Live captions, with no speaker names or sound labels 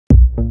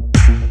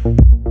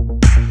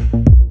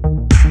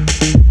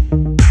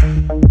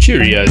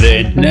Cheerio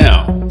there.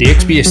 Now, the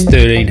XPS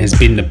 13 has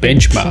been the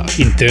benchmark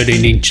in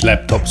 13-inch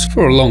laptops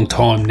for a long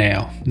time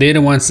now. They're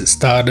the ones that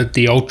started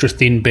the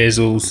ultra-thin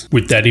bezels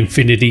with that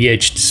infinity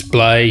edge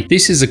display.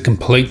 This is a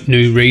complete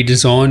new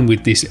redesign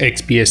with this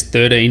XPS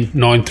 13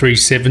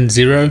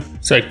 9370.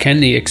 So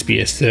can the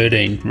XPS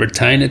 13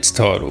 retain its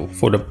title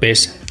for the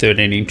best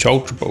 13-inch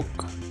ultrabook?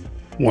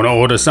 Want to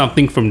order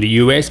something from the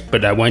US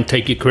but they won't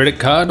take your credit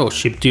card or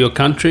ship to your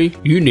country?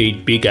 You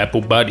need Big Apple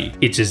Buddy.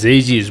 It's as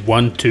easy as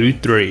 1, 2,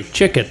 3.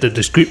 Check out the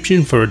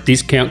description for a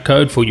discount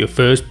code for your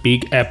first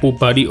Big Apple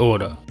Buddy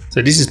order.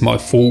 So this is my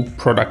full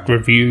product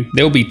review.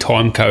 There'll be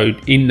time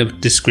code in the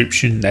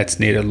description that's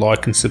near the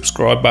like and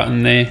subscribe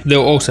button there.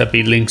 There'll also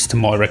be links to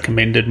my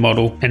recommended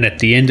model, and at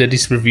the end of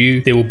this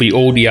review there will be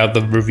all the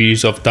other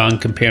reviews I've done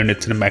comparing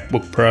it to the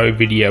MacBook Pro,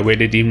 video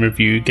editing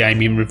review,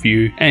 gaming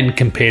review, and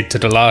compared to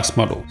the last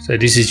model. So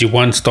this is your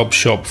one-stop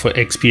shop for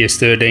XPS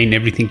 13,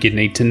 everything you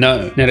need to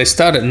know. Now they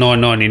start at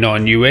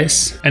 $9.99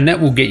 US, and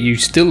that will get you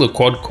still a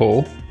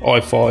quad-core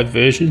i5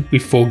 version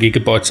with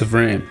 4GB of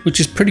RAM,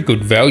 which is pretty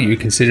good value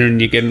considering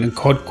you're getting a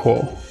quad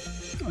core.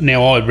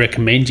 Now I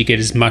recommend you get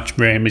as much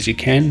RAM as you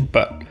can,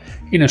 but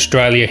in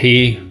Australia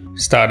here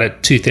start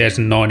at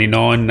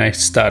 $2,099, they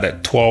start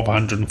at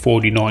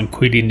 1,249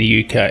 quid in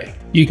the UK.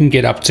 You can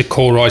get up to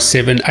Core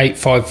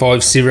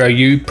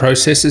i7-8550U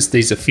processors.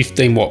 These are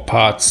 15 watt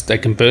parts. They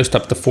can burst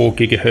up to 4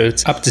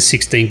 GHz, up to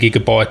 16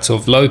 GB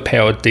of low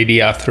powered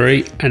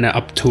DDR3 and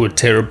up to a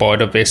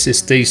terabyte of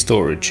SSD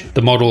storage.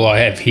 The model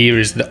I have here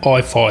is the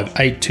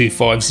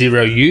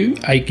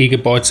i5-8250U, 8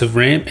 GB of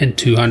RAM and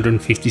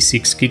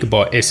 256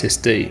 GB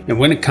SSD. And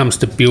when it comes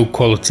to build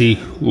quality,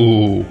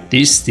 ooh,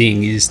 this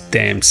thing is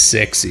damn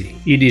sexy.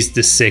 It is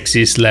the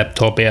sexiest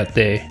laptop out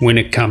there when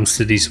it comes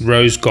to this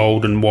rose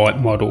gold and white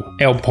model.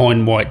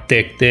 Alpine white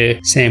deck there,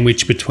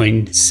 sandwiched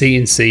between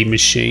CNC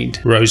machined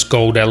rose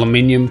gold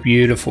aluminium.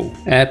 Beautiful,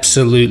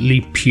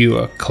 absolutely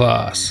pure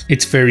class.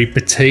 It's very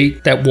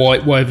petite. That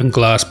white woven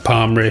glass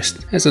palm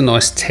rest has a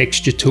nice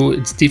texture to it.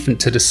 It's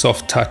different to the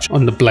soft touch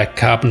on the black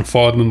carbon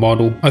fiber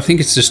model. I think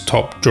it's just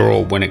top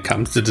drawer when it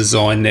comes to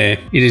design there.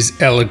 It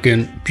is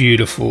elegant,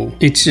 beautiful.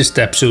 It's just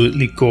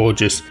absolutely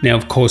gorgeous. Now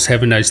of course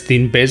having those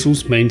thin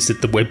bezels means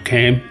that the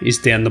webcam is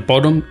down the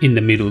bottom in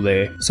the middle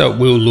there, so it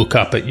will look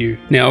up at you.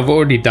 Now I've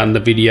already done the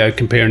video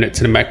comparing it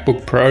to the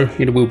MacBook Pro.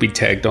 It will be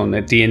tagged on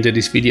at the end of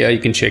this video. You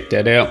can check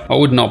that out. I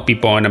would not be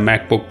buying a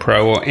MacBook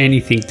Pro or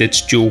anything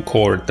that's dual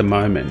core at the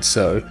moment,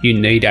 so you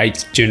need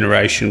 8th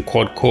generation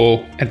quad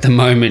core. At the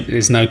moment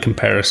there's no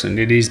comparison.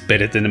 It is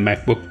better than the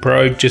MacBook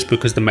Pro just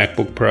because the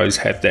MacBook Pros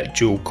have that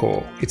dual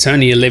core. It's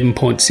only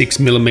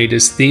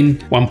 11.6mm thin,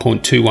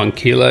 1.21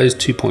 kilos,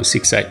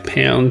 2.68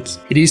 pounds.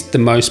 It is the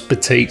most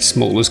petite,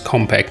 smallest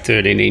compact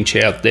 13-inch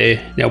out there.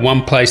 Now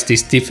one place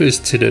this differs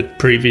to the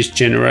previous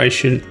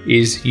generation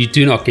is you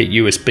do not get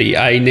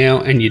USB-A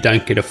now, and you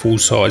don't get a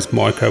full-size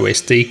micro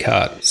SD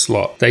card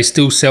slot. They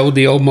still sell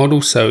the old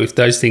model, so if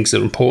those things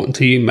are important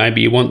to you,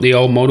 maybe you want the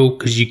old model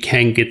because you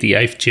can get the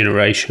 8th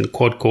generation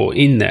quad core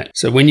in that.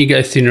 So when you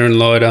go thinner and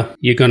lighter,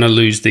 you're going to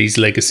lose these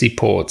legacy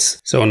ports.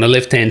 So on the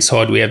left hand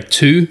side we have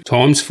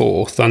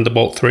 2x4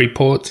 Thunderbolt 3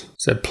 ports,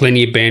 so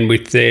plenty of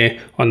bandwidth there.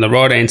 On the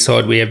right hand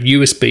side we have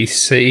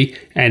USB-C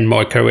and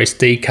micro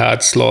SD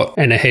card slot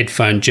and a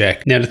headphone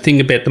jack. Now the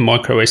thing about the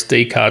micro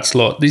SD card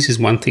slot, this is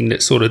one thing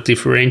that sort of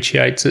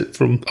differentiates it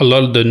from a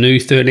lot of the new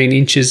 13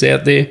 inches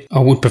out there. I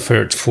would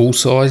prefer it's full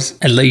size.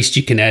 At least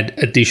you can add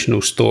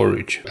additional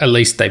storage. At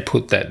least they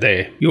put that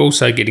there. You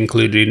also get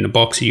included in the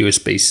box a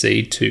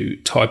USB-C to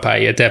Type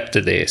A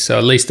adapter there, so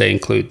at least they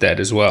include that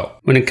as well.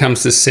 When it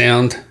comes to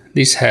sound,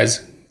 this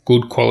has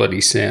good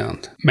quality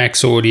sound.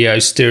 Max Audio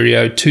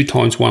stereo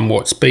 2x1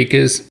 watt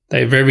speakers.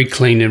 They're very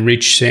clean and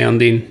rich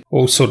sounding.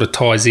 All sort of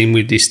ties in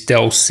with this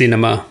Dell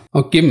Cinema.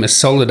 I'll give them a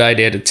solid 8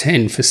 out of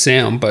 10 for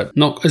sound, but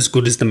not as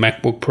good as the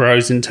MacBook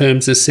Pros in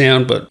terms of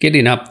sound, but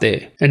getting up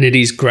there. And it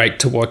is great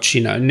to watch, you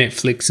know,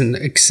 Netflix and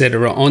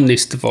etc. on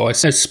this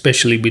device,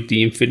 especially with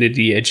the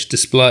infinity edge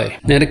display.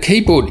 Now the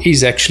keyboard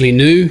is actually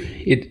new.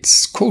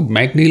 It's called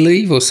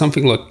MagniLeave or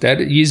something like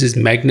that. It uses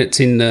magnets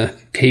in the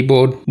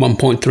keyboard,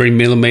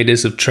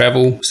 1.3mm of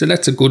travel, so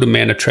that's a good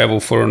amount of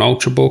travel for an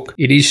ultrabook.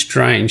 It is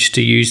strange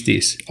to use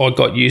this. I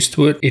got used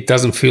to it. It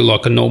doesn't feel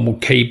like a normal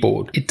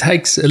keyboard. It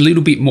takes a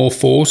little bit more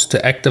force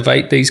to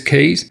activate these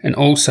keys, and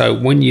also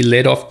when you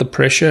let off the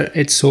pressure,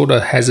 it sort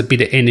of has a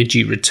bit of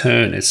energy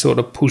return. It sort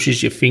of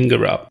pushes your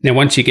finger up. Now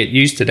once you get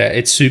used to that,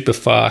 it's super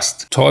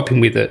fast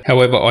typing with it.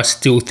 However, I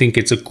still think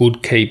it's a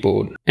good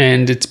keyboard,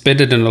 and it's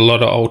better than a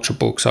lot of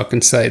ultrabooks, I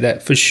can say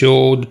that for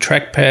sure. The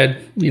trackpad,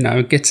 you know,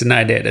 it gets an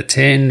 8 out of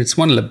 10. It's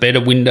one of the better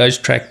Windows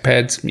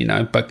trackpads, you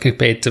know, but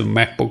compared to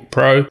MacBook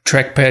Pro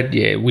trackpad,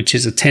 yeah, which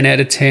is a 10 out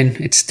of 10,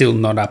 it's still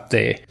not up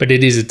there. But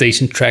it is a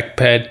decent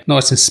trackpad,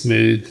 nice and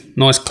smooth,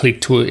 nice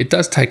click to it. It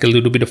does take a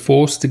little bit of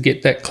force to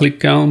get that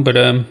click going, but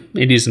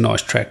it is a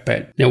nice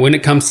trackpad. Now when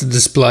it comes to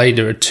display,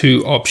 there are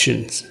two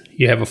options.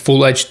 You have a full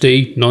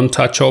HD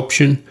non-touch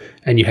option,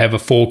 and you have a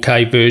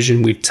 4K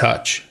version with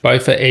touch.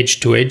 Both are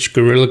edge-to-edge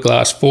Gorilla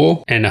Glass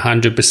 4 and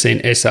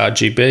 100%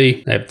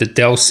 sRGB. They have the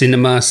DELL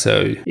Cinema,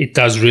 so it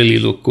does really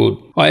look good.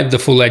 I have the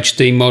full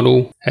HD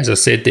model. As I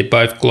said, they're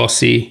both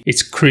glossy.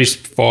 It's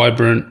crisp,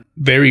 vibrant,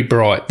 very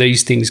bright.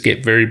 These things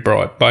get very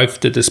bright.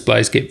 Both the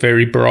displays get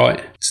very bright.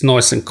 It's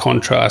nice and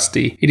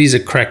contrasty. It is a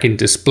cracking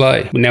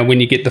display. Now, when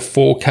you get the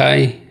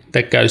 4K,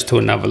 that goes to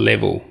another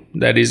level.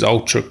 That is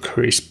ultra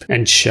crisp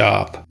and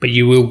sharp, but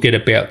you will get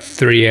about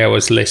 3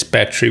 hours less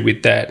battery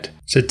with that.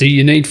 So do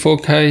you need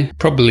 4K?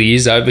 Probably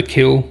is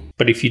overkill,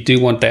 but if you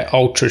do want that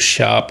ultra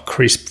sharp,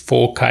 crisp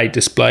 4K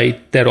display,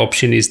 that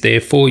option is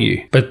there for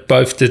you. But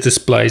both the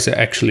displays are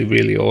actually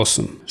really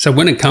awesome. So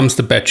when it comes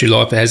to battery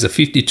life, it has a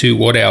 52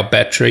 watt hour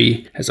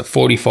battery, has a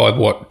 45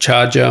 watt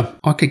charger.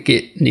 I could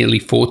get nearly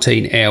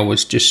 14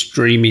 hours just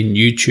streaming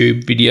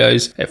YouTube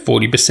videos at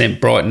 40%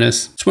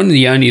 brightness. It's one of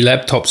the only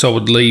laptops I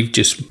would leave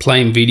just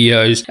playing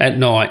videos at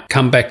night,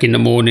 come back in the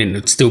morning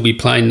and still be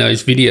playing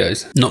those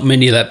videos. Not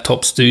many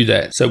laptops do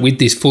that. So with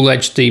this full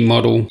HD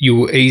model, you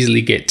will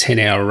easily get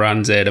 10-hour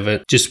runs out of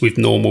it just with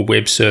normal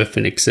web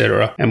surfing,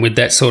 etc. And with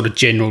that sort of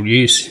general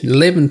use,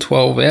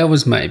 11-12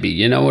 hours maybe,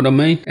 you know what I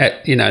mean?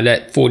 At, you know,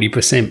 that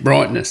 40%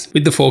 brightness.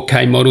 With the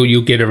 4K model,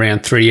 you'll get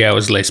around 3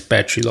 hours less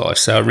battery life.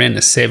 So around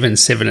the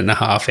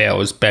 7.5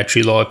 hours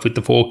battery life with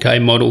the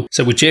 4K model.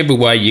 So whichever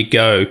way you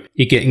go,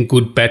 you're getting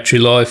good battery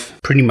life,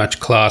 pretty much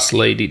class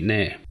lead in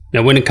there.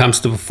 Now when it comes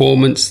to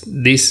performance,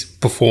 this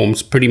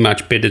performs pretty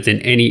much better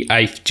than any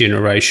 8th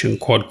generation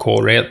quad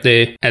core out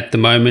there at the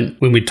moment.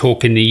 When we're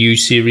talking the U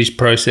series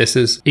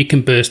processors, it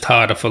can burst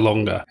harder for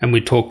longer, and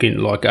we're talking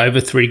like over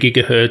 3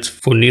 GHz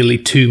for nearly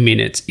 2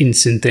 minutes in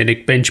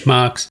synthetic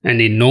benchmarks,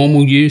 and in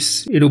normal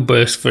use it'll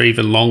burst for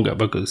even longer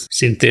because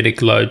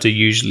synthetic loads are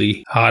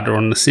usually harder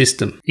on the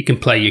system. You can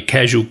play your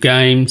casual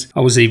games. I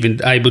was even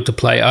able to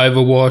play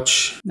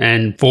Overwatch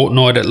and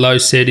Fortnite at low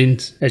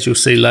settings, as you'll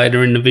see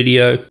later in the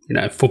video. You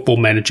know, Football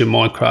Manager,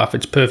 Minecraft,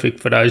 it's perfect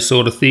for those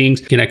sort of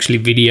things. You can actually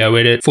video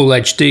edit full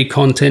HD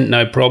content,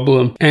 no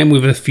problem. And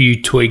with a few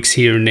tweaks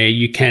here and there,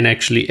 you can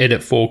actually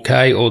edit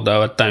 4K,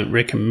 although I don't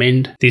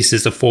recommend this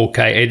as a 4K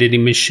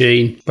editing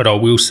machine. But I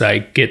will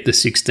say get the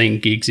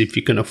 16 gigs if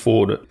you can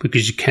afford it,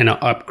 because you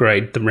cannot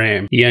upgrade the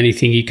RAM. The only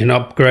thing you can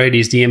upgrade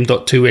is the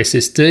M.2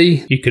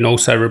 SSD. You can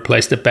also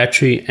replace the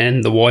battery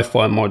and the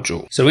Wi-Fi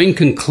module. So in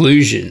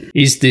conclusion,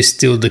 is this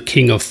still the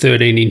king of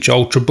 13-inch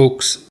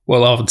Ultrabooks?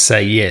 Well, I would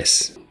say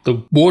yes. The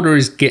water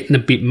is getting a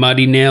bit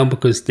muddy now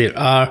because there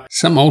are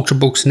some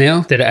Ultrabooks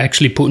now that are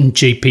actually putting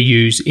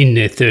GPUs in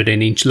their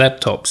 13-inch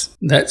laptops.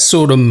 That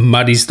sort of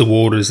muddies the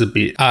waters a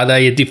bit. Are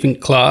they a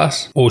different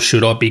class, or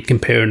should I be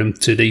comparing them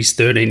to these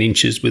 13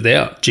 inches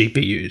without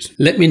GPUs?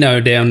 Let me know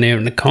down there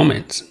in the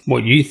comments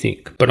what you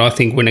think. But I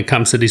think when it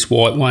comes to this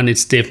white one,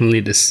 it's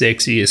definitely the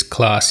sexiest,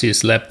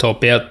 classiest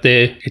laptop out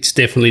there. It's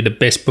definitely the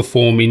best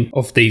performing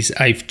of these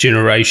 8th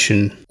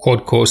generation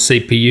quad-core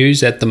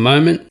CPUs at the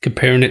moment.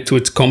 Comparing it to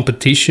its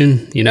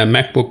competition, you know,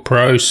 MacBook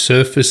Pro,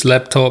 Surface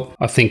laptop,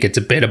 I think it's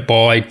a better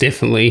buy,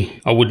 definitely.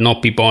 I would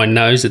not be buying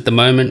those at the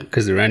moment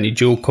because they're only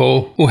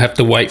dual-core. We'll have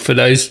to wait for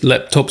those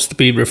laptops to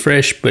be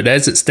refreshed, but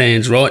as it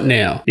stands right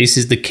now, this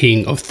is the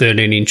king of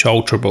 13-inch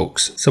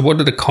Ultrabooks. So what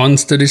are the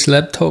cons to this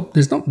laptop?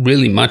 There's not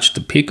really much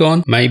to pick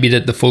on. Maybe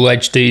that the Full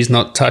HD is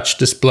not touch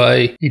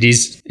display. It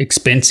is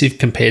expensive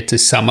compared to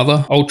some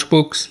other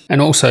Ultrabooks,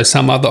 and also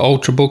some other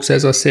Ultrabooks,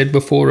 as I said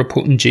before, are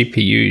putting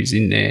GPUs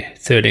in their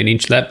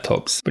 13-inch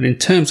laptops. But in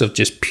terms of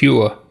just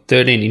pure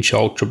 13-inch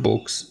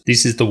Ultrabooks,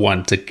 this is the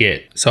one to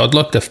get. So I'd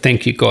like to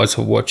thank you guys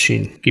for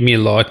watching. Give me a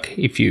like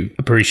if you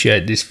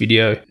appreciate this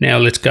video. Now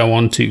let's go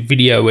on to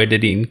video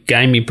editing,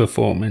 gaming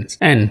performance,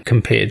 and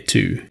compared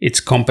to its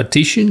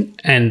competition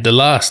and the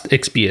last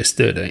XPS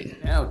 13.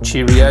 Now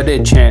cheerio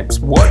there champs,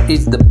 what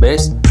is the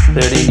best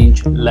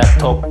 13-inch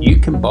laptop you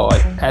can buy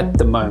at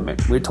the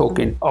moment? We're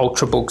talking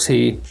Ultrabooks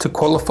here. To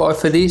qualify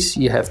for this,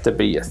 you have to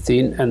be a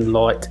thin and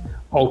light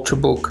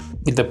Ultrabook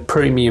with a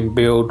premium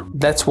build.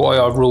 That's why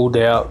I ruled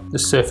out the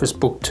Surface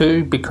Book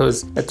 2,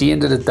 because at the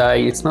end of the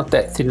day, it's not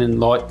that thin and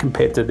light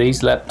compared to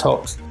these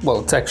laptops.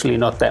 Well, it's actually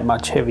not that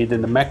much heavier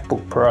than the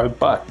MacBook Pro,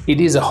 but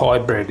it is a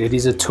hybrid. It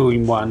is a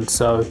 2-in-1,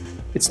 so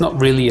it's not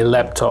really a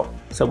laptop.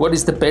 So what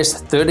is the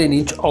best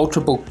 13-inch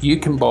Ultrabook you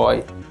can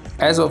buy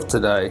as of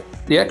today?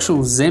 The actual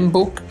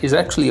ZenBook is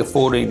actually a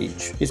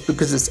 14-inch. It's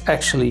because it's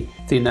actually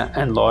thinner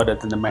and lighter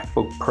than the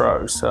MacBook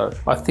Pro. So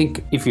I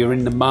think if you're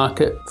in the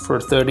market for a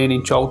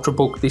 13-inch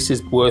Ultrabook, this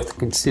is worth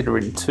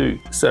considering too.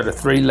 So the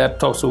 3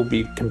 laptops we'll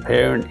be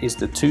comparing is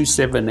the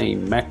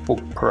 217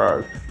 MacBook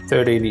Pro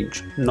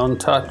 13-inch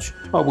non-touch,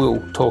 I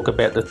will talk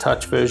about the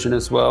touch version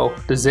as well.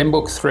 The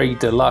ZenBook 3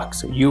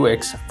 Deluxe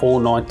UX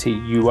 490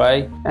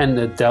 UA and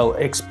the DELL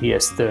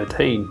XPS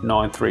 13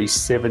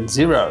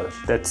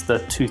 9370. That's the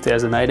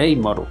 2018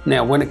 model.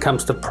 Now when it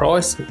comes to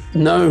price,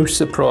 no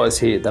surprise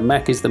here, the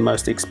Mac is the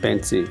most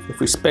expensive. If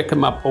we spec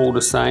them up all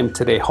the same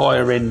to their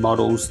higher end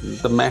models,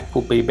 the Mac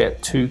will be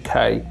about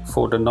 2K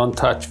for the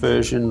non-touch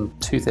version,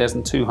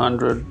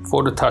 2,200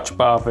 for the touch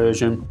bar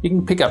version. You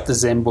can pick up the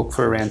ZenBook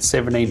for around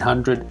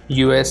 1,700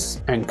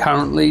 US, and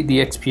currently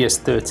the XPS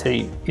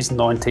 13 is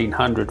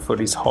 1,900 for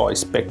this high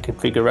spec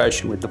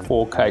configuration with the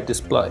 4K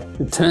display.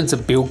 In terms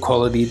of build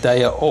quality,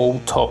 they are all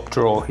top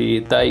drawer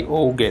here. They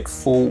all get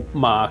full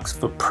marks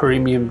for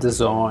premium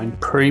design,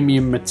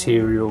 premium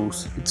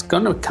materials. It's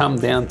going to come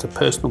down to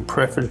personal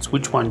preference,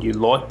 which one you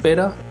like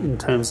better in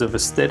terms of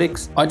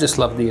aesthetics. I just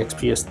love the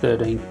XPS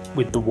 13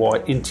 with the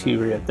white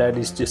interior. That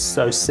is just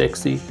so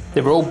sexy.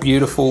 They're all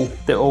beautiful.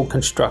 They're all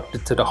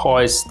constructed to the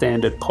highest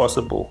standard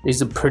possible.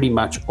 These are pretty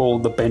much all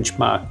the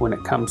benchmark when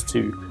it comes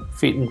to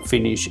fit and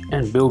finish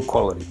and build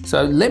quality.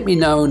 So let me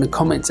know in the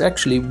comments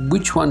actually,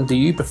 which one do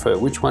you prefer?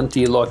 Which one do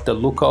you like the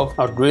look of?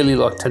 I'd really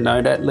like to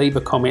know that. Leave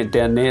a comment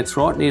down there. It's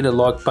right near the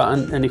like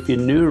button, and if you're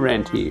new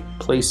around here,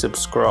 please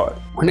subscribe.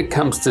 When it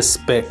comes to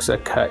specs,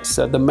 okay,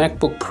 so the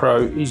MacBook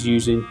Pro is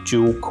using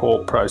dual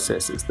core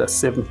processors, the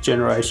 7th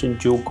generation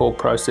dual core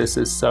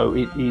processors, so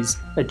it is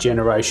a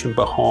generation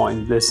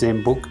behind the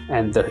ZenBook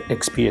and the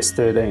XPS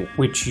 13,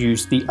 which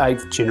use the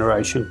 8th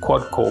generation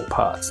quad core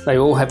parts. They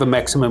all have a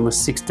maximum of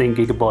 16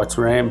 gigabytes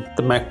RAM.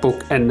 The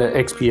MacBook and the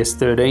XPS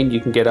 13,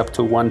 you can get up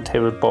to 1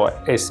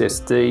 terabyte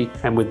SSD,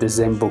 and with the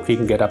ZenBook you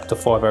can get up to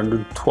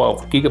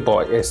 512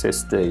 gigabyte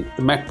SSD.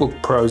 The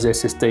MacBook Pro's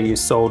SSD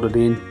is soldered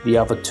in, the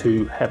other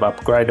two have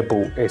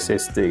upgradable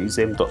SSDs,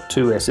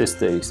 M.2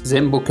 SSDs.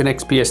 ZenBook and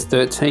XPS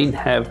 13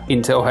 have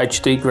Intel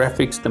HD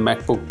graphics, the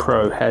MacBook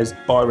Pro has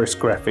Iris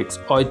graphics.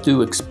 I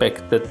do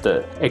expect that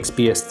the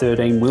XPS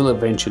 13 will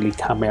eventually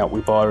come out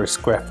with Iris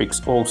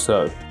graphics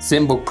also.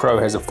 ZenBook Pro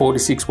has a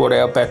 46 watt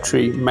hour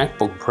battery,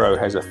 MacBook Pro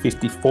has a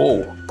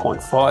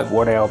 54.5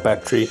 watt hour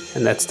battery,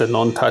 and that's the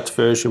non-touch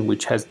version,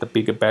 which has the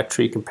bigger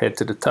battery compared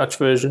to the touch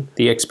version.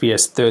 The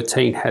XPS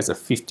 13 has a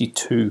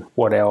 52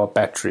 watt hour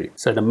battery,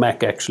 so the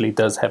Mac actually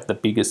does have the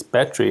biggest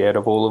battery out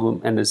of all of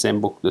them, and the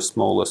ZenBook the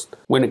smallest.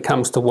 When it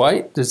comes to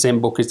weight, the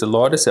ZenBook is the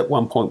lightest at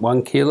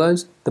 1.1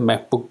 kilos. The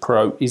MacBook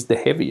Pro is the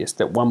heaviest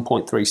at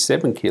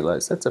 1.37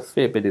 kilos. That's a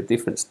fair bit of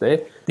difference there.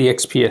 The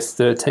XPS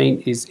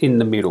 13 is in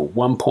the middle,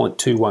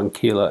 1.21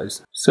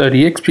 kilos. So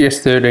the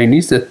XPS 13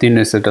 is the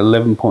thinnest at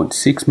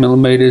 11.6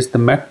 millimeters. The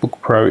MacBook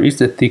Pro is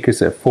the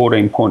thickest at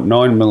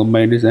 14.9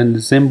 millimeters, and the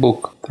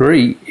ZenBook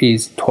 3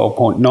 is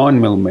 12.9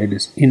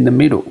 millimeters in the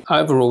middle.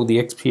 Overall, the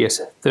XPS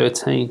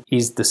 13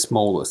 is the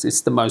smallest.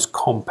 It's the most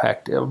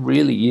compact. It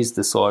really is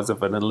the size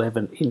of an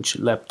 11-inch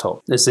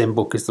laptop. The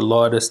ZenBook is the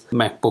lightest, the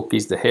MacBook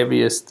is the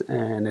heaviest,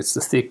 and it's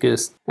the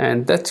thickest.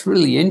 And that's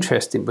really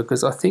interesting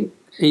because I think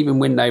even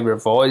when they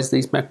revise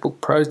these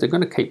MacBook Pros, they're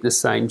going to keep the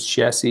same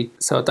chassis.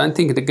 So I don't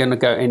think they're going to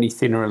go any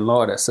thinner and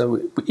lighter. So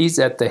it is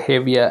at the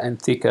heavier and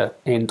thicker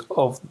end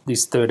of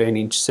this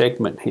 13-inch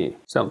segment here.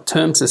 So in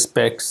terms of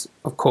specs,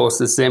 of course,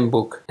 the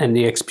ZenBook and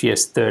the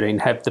XPS 13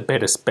 have the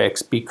better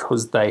specs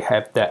because they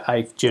have that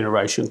 8th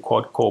generation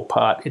quad core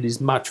part. It is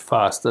much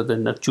faster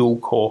than the dual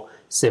core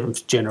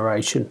 7th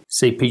generation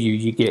CPU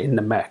you get in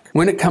the Mac.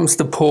 When it comes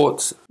to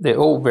ports, they're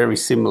all very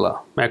similar.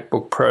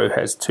 MacBook Pro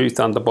has 2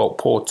 Thunderbolt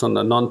ports on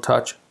the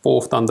non-touch,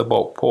 4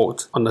 Thunderbolt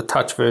ports on the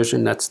touch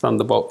version, that's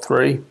Thunderbolt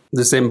 3.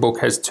 The ZenBook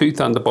has 2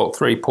 Thunderbolt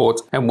 3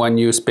 ports and 1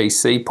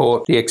 USB-C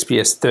port. The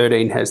XPS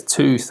 13 has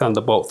 2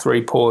 Thunderbolt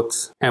 3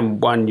 ports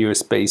and 1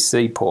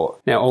 USB-C port.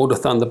 Now all the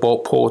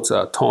Thunderbolt ports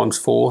are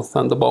 ×4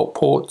 Thunderbolt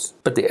ports,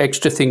 but the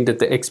extra thing that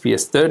the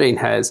XPS 13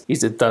 has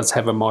is it does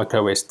have a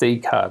micro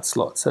SD card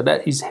slot, so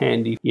that is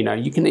handy. You know,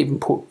 you can even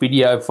put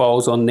video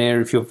files on there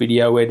if you're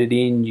video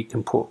editing, you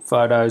can put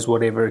photos,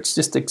 whatever. It's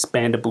just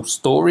expandable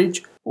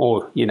storage.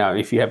 Or, you know,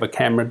 if you have a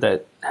camera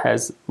that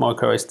has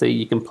micro SD,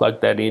 you can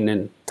plug that in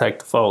and take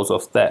the files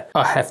off that.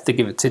 I have to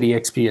give it to the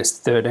XPS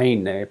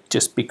 13 there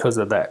just because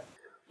of that.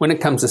 When it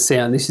comes to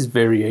sound, this is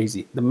very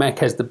easy. The Mac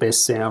has the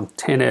best sound,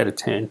 10 out of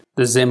 10.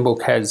 The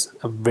ZenBook has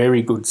a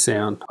very good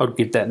sound. I'd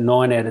give that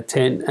 9 out of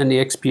 10. And the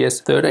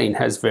XPS 13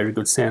 has very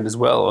good sound as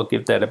well. I'll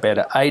give that about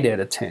an 8 out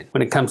of 10.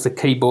 When it comes to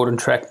keyboard and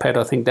trackpad,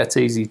 I think that's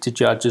easy to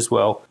judge as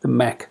well. The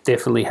Mac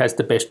definitely has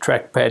the best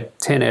trackpad,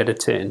 10 out of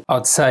 10.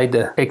 I'd say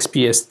the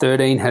XPS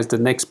 13 has the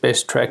next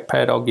best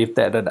trackpad. I'll give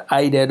that an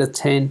 8 out of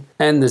 10.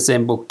 And the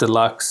ZenBook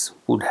Deluxe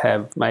would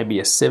have maybe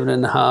a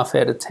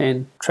 7.5 out of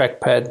 10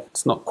 trackpad.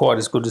 It's not quite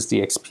as good as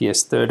the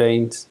XPS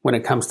 13s. When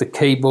it comes to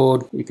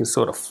keyboard, you can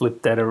sort of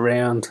flip that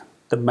around.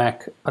 The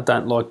Mac, I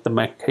don't like the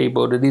Mac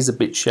keyboard. It is a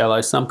bit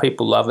shallow. Some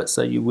people love it,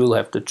 so you will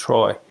have to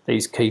try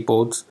these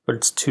keyboards, but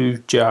it's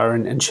too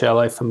jarring and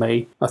shallow for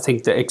me. I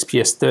think the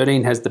XPS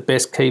 13 has the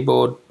best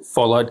keyboard,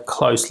 followed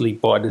closely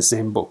by the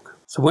ZenBook.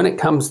 So when it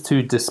comes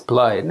to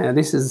display, now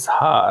this is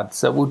hard,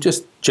 so we'll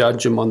just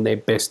judge them on their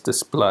best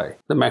display.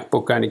 The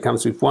MacBook only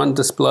comes with one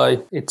display.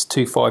 It's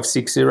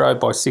 2560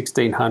 by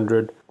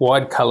 1600,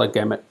 wide color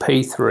gamut,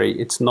 P3.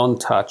 It's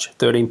non-touch,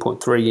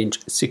 13.3 inch,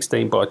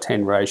 16 by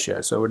 10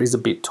 ratio, so it is a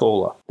bit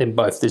taller than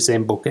both the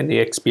ZenBook and the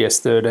XPS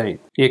 13.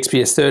 The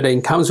XPS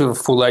 13 comes with a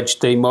full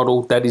HD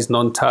model that is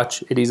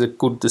non-touch. It is a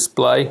good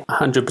display,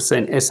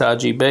 100%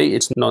 sRGB.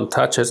 It's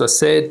non-touch, as I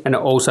said, and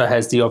it also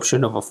has the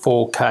option of a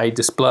 4K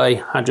display,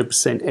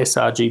 100%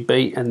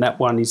 sRGB, and that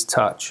one is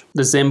touch.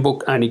 The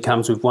ZenBook only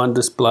comes with one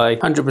display,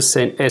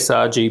 100%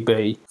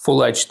 sRGB, full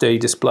HD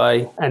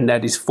display, and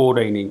that is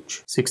 14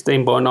 inch,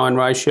 16 by 9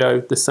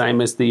 ratio, the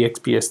same as the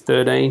XPS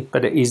 13,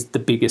 but it is the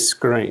biggest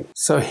screen.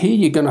 So here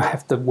you're going to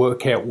have to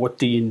work out what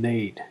do you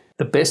need.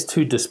 The best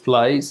two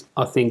displays,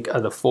 I think,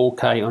 are the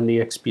 4K on the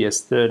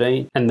XPS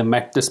 13 and the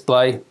Mac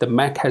display. The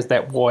Mac has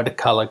that wider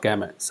color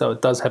gamut, so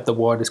it does have the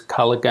widest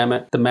color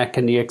gamut. The Mac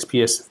and the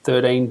XPS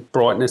 13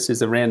 brightness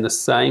is around the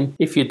same.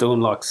 If you're doing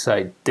like,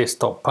 say,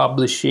 desktop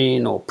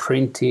publishing or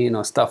printing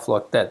or stuff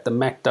like that, the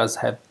Mac does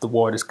have the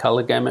widest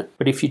color gamut.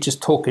 But if you're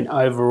just talking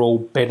overall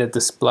better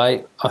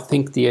display, I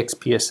think the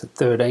XPS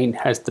 13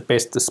 has the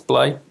best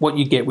display. What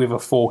you get with a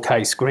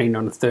 4K screen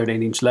on a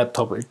 13-inch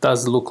laptop, it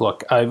does look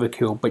like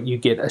overkill, but you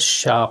get a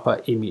sharper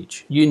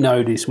image. You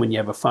notice when you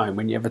have a phone,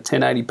 when you have a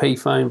 1080p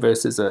phone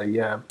versus a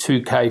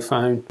 2K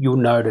phone, you'll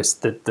notice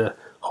that the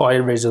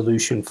higher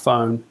resolution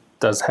phone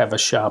does have a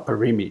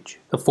sharper image.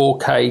 The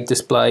 4K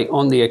display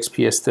on the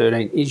XPS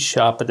 13 is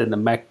sharper than the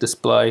Mac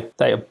display.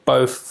 They are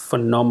both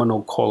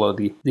phenomenal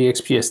quality. The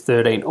XPS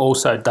 13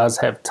 also does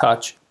have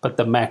touch, but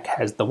the Mac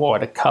has the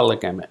wider color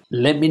gamut.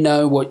 Let me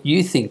know what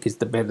you think is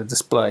the better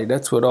display.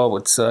 That's what I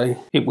would say.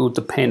 It will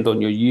depend on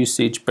your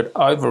usage, but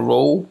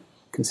overall,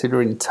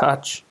 considering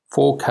touch,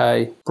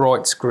 4K,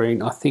 bright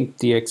screen, I think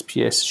the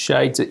XPS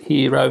shades it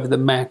here over the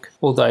Mac,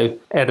 although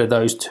out of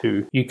those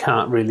two, you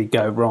can't really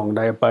go wrong.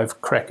 They are both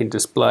cracking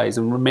displays,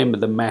 and remember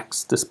the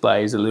Mac's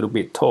display is a little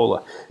bit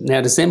taller. Now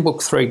the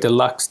ZenBook 3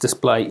 Deluxe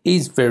display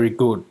is very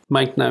good,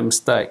 make no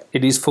mistake.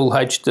 It is full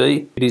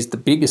HD, it is the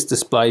biggest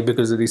display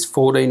because it is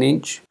 14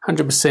 inch,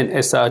 100%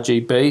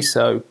 sRGB,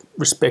 so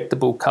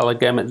respectable color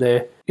gamut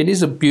there. It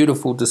is a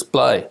beautiful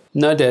display,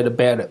 no doubt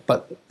about it,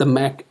 but the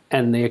Mac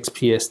and the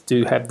XPS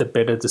do have the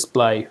better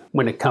display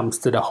when it comes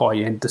to the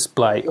high-end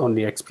display on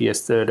the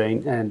XPS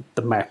 13, and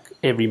the Mac,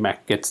 every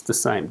Mac gets the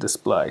same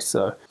display,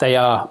 so they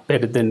are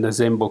better than the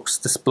ZenBook's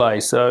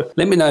display. So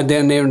let me know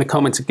down there in the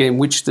comments again,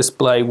 which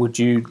display would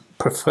you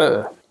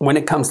prefer? When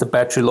it comes to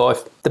battery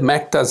life, the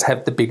Mac does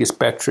have the biggest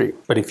battery,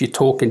 but if you're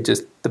talking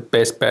just the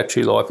best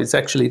battery life, it's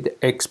actually the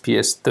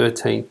XPS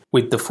 13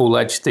 with the full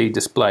HD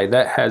display.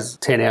 That has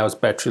 10 hours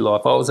battery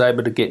life. I was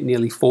able to get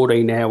nearly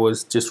 14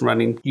 hours just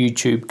running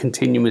YouTube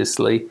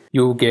continuously.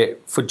 You'll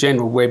get, for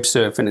general web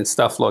surfing and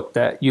stuff like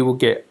that, you will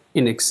get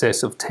in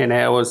excess of 10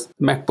 hours.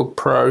 MacBook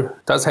Pro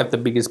does have the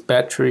biggest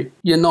battery.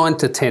 Your 9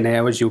 to 10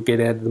 hours you'll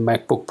get out of the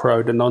MacBook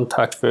Pro, the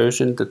non-touch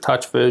version. The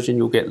touch version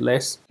you'll get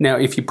less. Now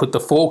if you put the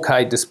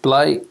 4K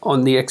display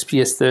on the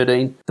XPS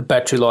 13, the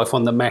battery life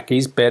on the Mac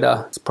is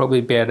better. It's probably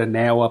about an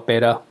hour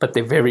better, but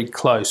they're very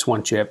close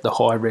once you have the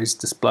high-res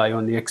display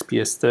on the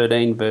XPS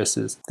 13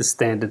 versus the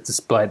standard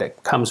display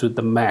that comes with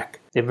the Mac.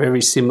 They're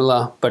very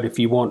similar, but if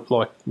you want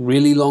like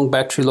really long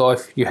battery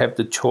life, you have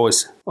the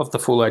choice of the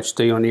full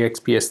HD on the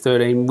XPS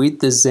 13. With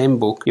the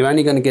ZenBook, you're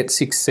only going to get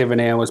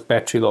 6-7 hours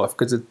battery life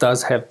because it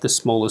does have the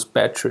smallest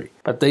battery.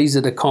 But these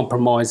are the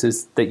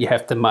compromises that you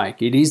have to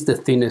make. It is the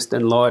thinnest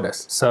and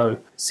lightest, so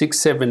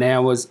 6-7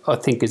 hours I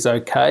think is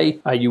okay.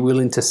 Are you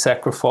willing to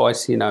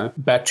sacrifice,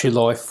 battery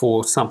life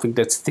for something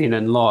that's thin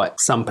and light?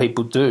 Some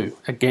people do.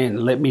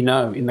 Again, let me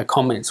know in the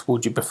comments.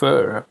 Would you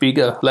prefer a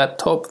bigger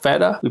laptop,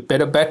 fatter, with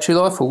better battery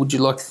life, or would you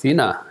like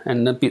thinner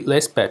and a bit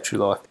less battery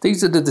life?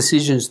 These are the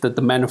decisions that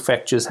the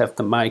manufacturers have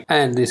to make,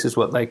 and this is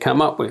what they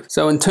come up with.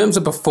 So in terms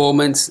of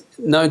performance,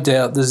 no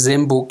doubt the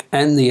ZenBook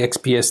and the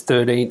XPS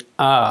 13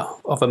 are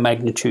of a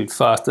magnitude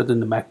faster than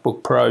the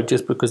MacBook Pro,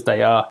 just because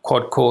they are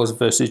quad cores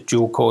versus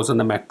dual cores on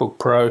the MacBook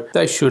Pro.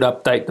 They should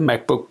update the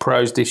MacBook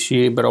Pros this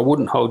year, but I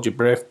wouldn't hold your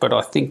breath, but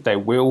I think they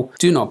will.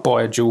 Do not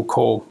buy a dual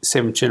core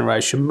 7th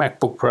generation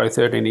MacBook Pro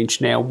 13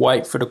 inch now.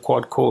 Wait for the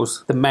quad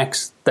cores. The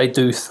Macs, they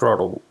do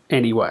throttle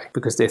anyway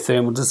because their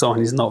thermal design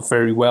is not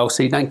very well,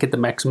 so you don't get the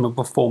maximum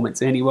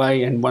performance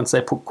anyway, and once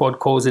they put quad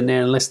cores in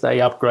there, unless they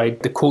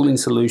upgrade the cooling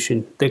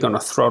solution, they're going to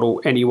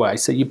throttle anyway,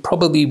 so you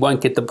probably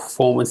won't get the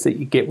performance that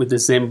you get with the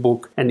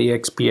ZenBook and the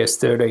XPS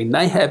 13.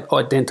 They have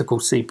identical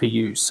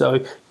CPUs, so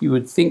you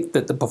would think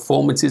that the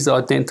performance is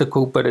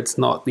identical, but it's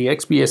not. The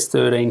XPS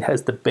 13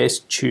 has the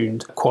best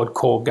tuned quad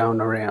core going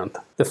around.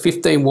 The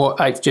 15 watt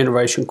 8th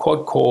generation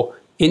quad core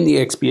in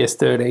the XPS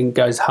 13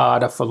 goes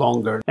harder for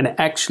longer, and it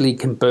actually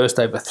can burst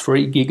over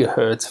 3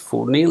 gigahertz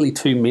for nearly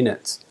 2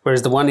 minutes.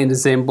 Whereas the one in the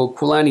ZenBook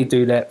will only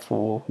do that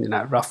for,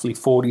 roughly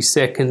 40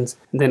 seconds,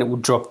 and then it will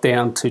drop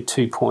down to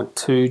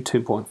 2.2,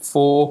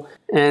 2.4.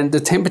 And the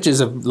temperatures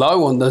are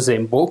low on the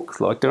ZenBook,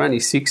 like they're only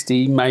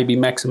 60, maybe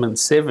maximum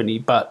 70,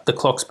 but the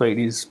clock speed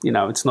is,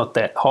 it's not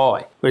that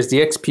high. Whereas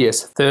the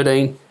XPS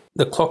 13,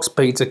 The clock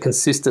speeds are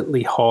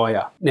consistently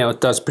higher. Now it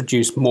does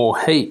produce more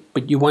heat,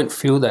 but you won't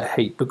feel that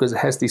heat because it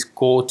has this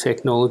Gore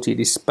technology,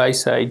 this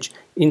space age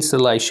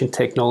insulation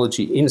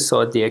technology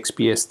inside the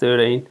XPS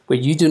 13, where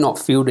you do not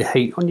feel the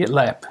heat on your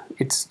lap.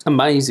 It's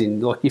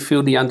amazing. Like, you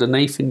feel the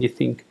underneath and you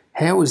think,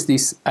 how is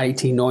this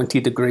 80, 90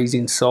 degrees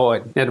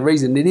inside? Now the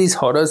reason it is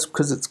hotter is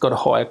because it's got a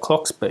higher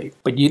clock speed,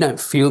 but you don't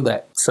feel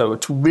that. So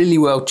it's really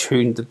well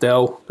tuned, the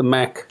Dell, the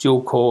Mac,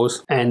 dual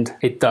cores, and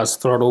it does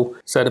throttle.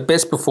 So the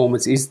best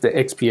performance is the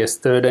XPS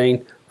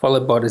 13,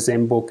 followed by the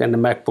ZenBook, and the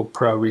MacBook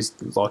Pro is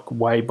like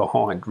way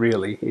behind,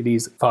 really. It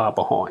is far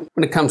behind.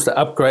 When it comes to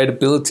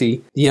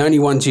upgradability, the only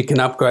ones you can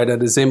upgrade are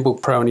the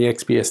ZenBook Pro and the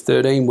XPS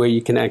 13, where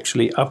you can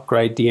actually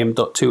upgrade the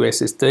M.2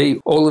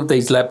 SSD. All of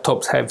these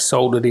laptops have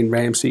soldered in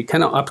RAM, so you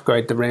cannot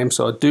upgrade the RAM,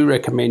 so I do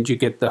recommend you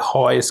get the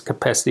highest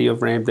capacity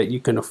of RAM that you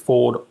can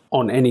afford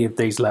on any of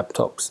these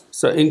laptops.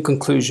 So in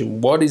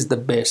conclusion, what is the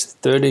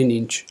best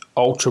 13-inch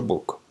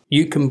Ultrabook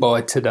you can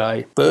buy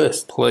today?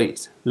 First,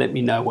 please let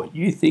me know what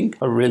you think.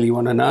 I really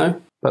want to know.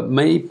 But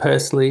me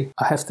personally,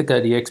 I have to go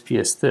the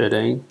XPS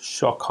 13,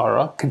 shock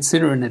horror.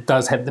 Considering it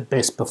does have the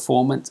best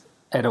performance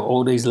out of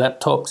all these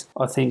laptops,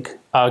 I think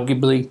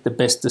arguably the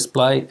best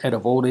display out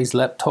of all these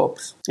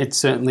laptops. It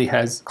certainly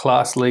has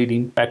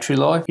class-leading battery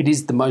life. It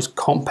is the most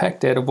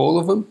compact out of all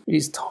of them. It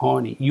is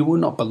tiny. You will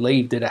not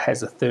believe that it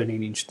has a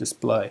 13-inch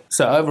display.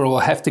 So overall,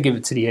 I have to give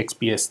it to the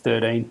XPS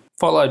 13,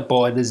 followed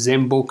by the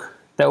ZenBook.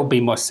 That will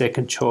be my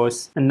second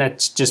choice, and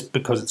that's just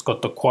because it's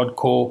got the quad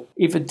core.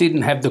 If it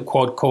didn't have the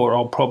quad core,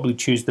 I'll probably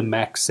choose the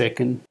Mac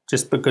second,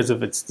 just because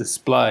of its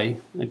display.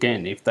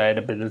 Again, if they had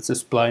a better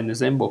display in the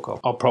ZenBook,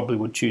 I probably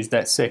would choose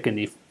that second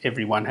if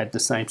everyone had the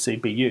same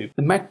CPU.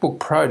 The MacBook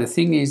Pro, the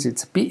thing is,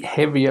 it's a bit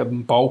heavier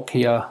and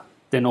bulkier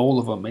than all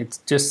of them. It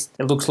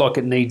looks like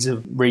it needs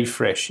a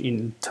refresh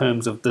in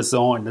terms of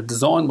design. The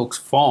design looks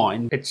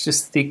fine. It's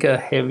just thicker,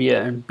 heavier,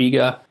 and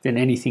bigger than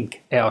anything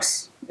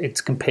else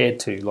it's compared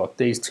to, like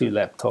these two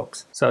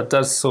laptops. So it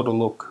does sort of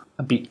look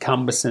a bit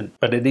cumbersome,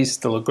 but it is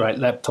still a great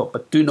laptop.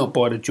 But do not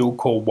buy the dual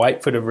core,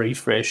 wait for the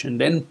refresh,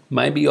 and then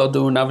maybe I'll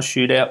do another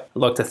shootout. I'd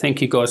like to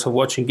thank you guys for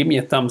watching. Give me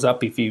a thumbs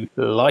up if you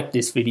like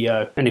this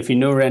video, and if you're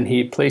new around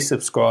here, please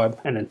subscribe,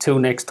 and until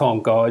next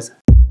time, guys.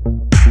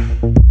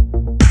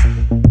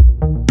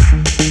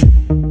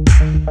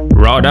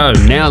 Righto,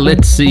 now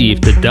let's see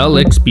if the Dell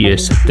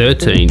XPS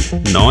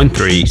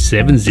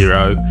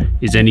 139370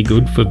 is any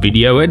good for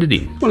video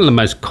editing. One of the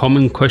most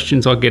common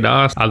questions I get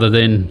asked, other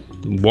than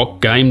what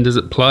game does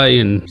it play,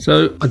 and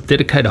so I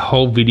dedicate a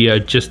whole video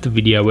just to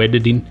video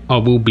editing. I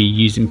will be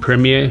using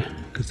Premiere,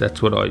 because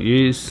that's what I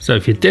use. So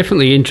if you're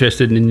definitely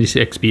interested in this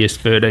XPS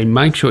 13,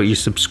 make sure you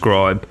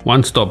subscribe.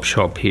 One-stop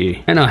shop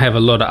here. And I have a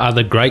lot of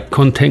other great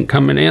content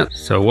coming out,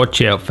 so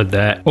watch out for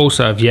that.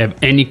 Also, if you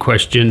have any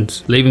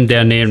questions, leave them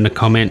down there in the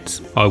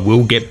comments. I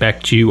will get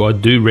back to you. I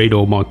do read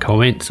all my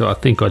comments, so I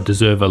think I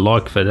deserve a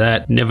like for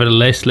that.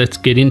 Nevertheless, let's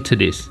get into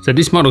this. So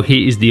this model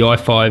here is the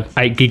i5,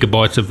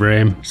 8GB of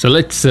RAM. So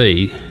let's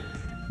see,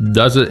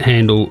 does it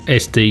handle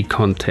SD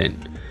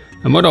content?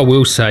 And what I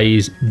will say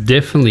is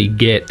definitely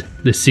get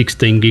the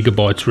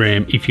 16GB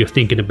RAM if you're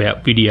thinking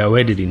about video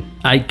editing.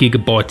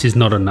 8GB is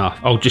not enough.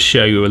 I'll just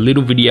show you a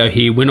little video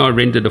here. When I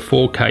rendered a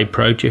 4K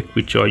project,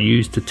 which I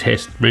used to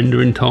test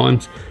rendering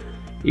times,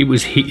 it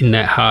was hitting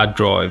that hard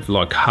drive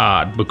like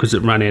hard because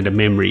it ran out of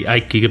memory.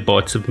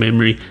 8GB of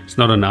memory is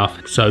not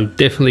enough. So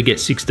definitely get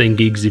 16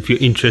 gigs if you're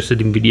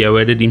interested in video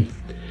editing.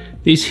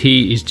 This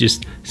here is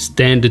just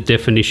standard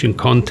definition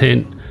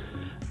content.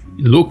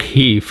 Look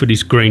here for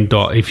this green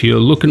dot. If you're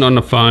looking on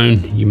the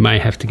phone, you may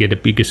have to get a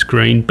bigger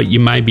screen, but you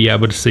may be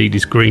able to see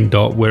this green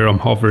dot where I'm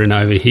hovering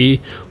over here.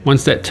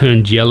 Once that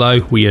turns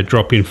yellow, we are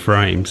dropping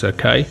frames,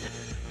 okay?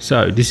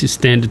 So this is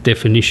standard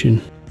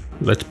definition.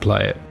 Let's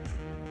play it.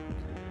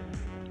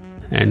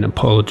 And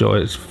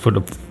apologize for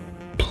the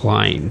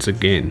planes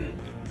again.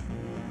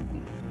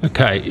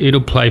 Okay,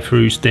 it'll play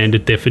through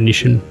standard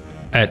definition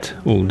at,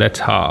 oh, that's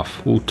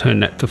half. We'll turn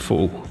that to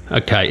full.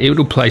 Okay,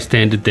 it'll play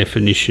standard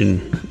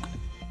definition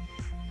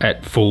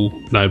at full,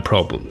 no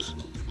problems.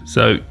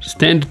 So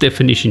standard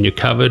definition, you're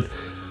covered.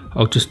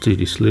 I'll just do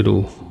this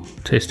little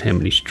test how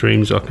many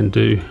streams I can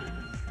do.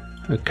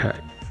 Okay,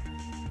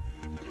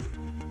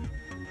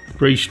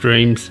 3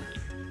 streams,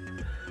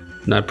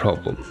 no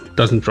problem,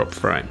 doesn't drop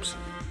frames.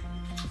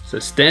 So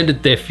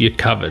standard def, you're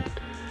covered.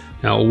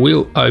 Now I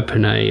will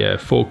open a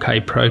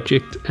 4K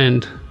project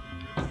and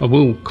I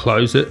will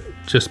close it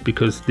just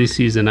because this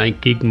is an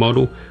 8GB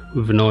model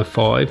with an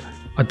i5.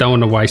 I don't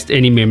want to waste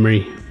any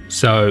memory,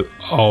 so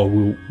I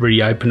will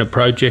reopen a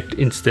project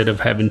instead of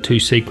having 2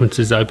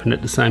 sequences open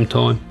at the same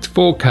time. It's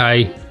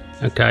 4K,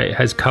 okay, it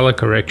has color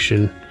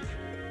correction,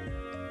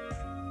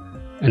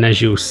 and as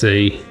you'll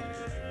see,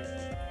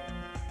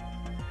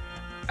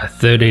 a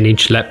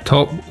 13-inch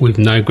laptop with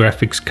no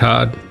graphics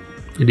card.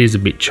 It is a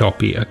bit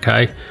choppy,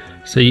 okay?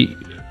 So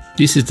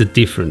this is the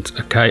difference,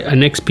 okay?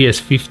 An XPS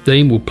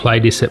 15 will play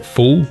this at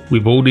full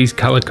with all these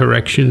color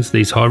corrections,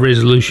 these high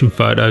resolution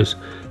photos,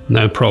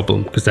 no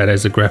problem, because that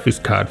has a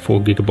graphics card,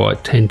 4GB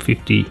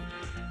 1050.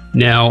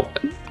 Now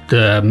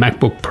the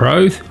MacBook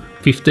Pro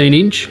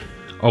 15-inch,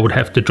 I would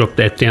have to drop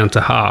that down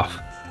to half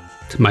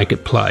to make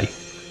it play.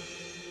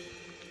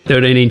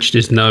 13-inch,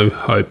 there's no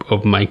hope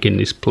of making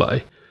this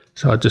play.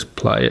 So I just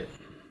play it.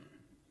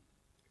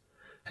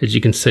 As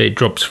you can see, it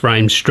drops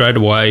frames straight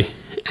away,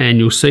 and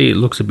you'll see it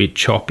looks a bit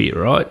choppy,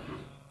 right?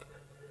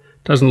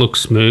 Doesn't look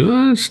smooth.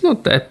 Well, it's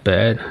not that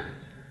bad.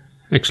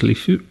 Actually,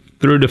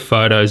 through the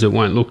photos, it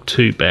won't look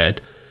too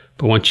bad.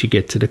 But once you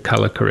get to the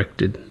color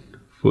corrected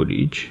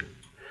footage,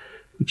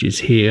 which is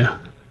here,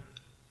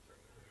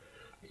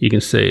 you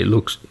can see it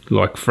looks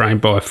like frame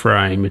by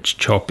frame, it's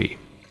choppy.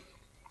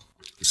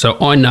 So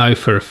I know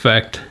for a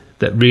fact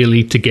that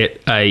really to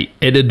get a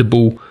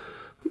editable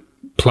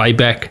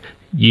playback,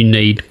 you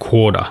need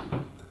quarter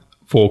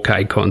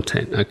 4K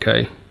content,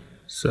 okay?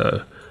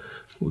 So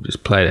we'll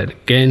just play that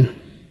again.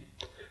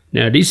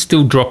 Now it is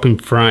still dropping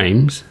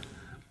frames,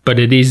 but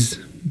it is,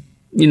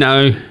 you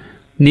know,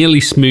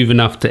 nearly smooth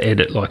enough to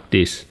edit like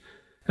this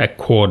at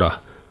quarter.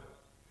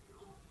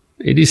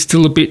 It is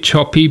still a bit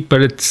choppy,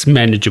 but it's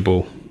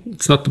manageable.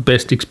 It's not the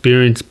best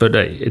experience, but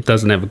it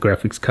doesn't have a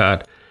graphics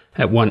card.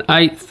 At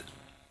 1/8,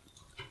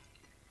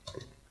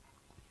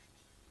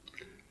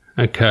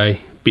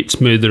 okay, bit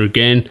smoother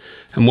again.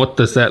 And what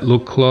does that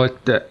look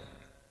like? That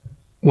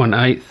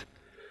 1/8,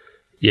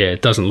 yeah,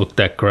 it doesn't look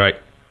that great,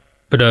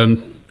 but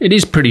it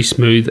is pretty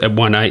smooth at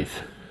 1/8.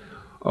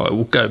 I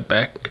will go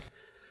back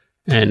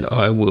and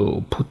I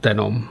will put that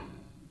on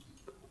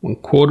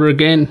 1/4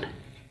 again.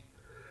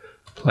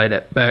 Play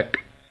that back,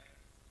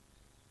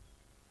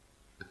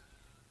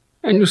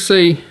 and you'll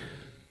see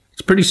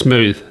it's pretty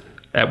smooth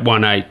at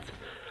 1/8.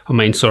 I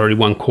mean, sorry,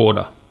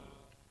 1/4.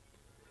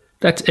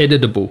 That's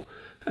editable.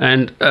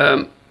 And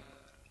I'll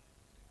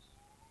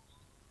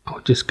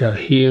just go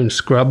here and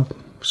scrub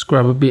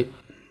a bit.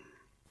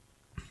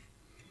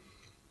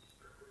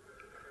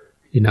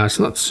 You know, it's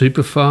not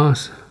super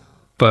fast,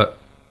 but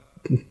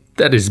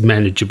that is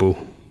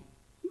manageable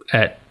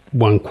at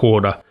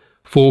 1/4.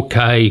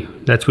 4K,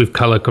 that's with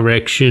color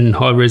correction,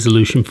 high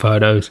resolution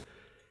photos.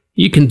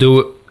 You can do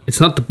it. It's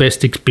not the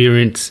best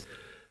experience,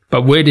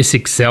 but where this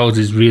excels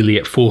is really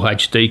at full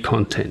HD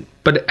content.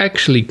 But it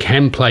actually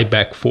can play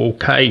back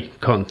 4K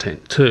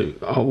content too.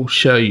 I will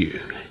show you.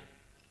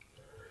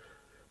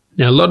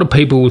 Now a lot of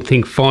people will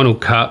think Final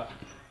Cut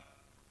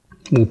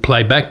will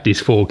play back this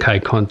 4K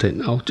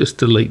content. I'll just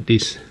delete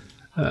this.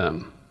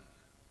 That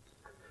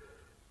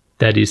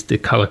is the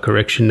color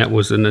correction. That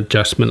was an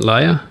adjustment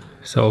layer.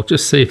 So I'll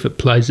just see if it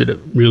plays it at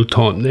real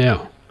time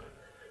now.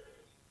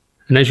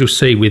 And as you'll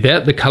see,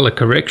 without the color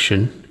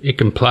correction, it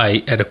can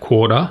play at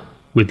 1/4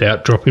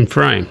 without dropping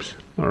frames.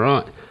 All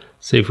right,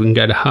 see if we can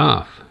go to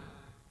half.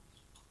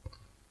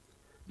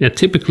 Now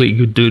typically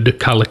you do the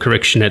color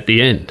correction at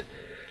the end,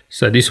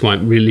 so this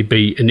won't really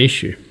be an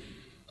issue.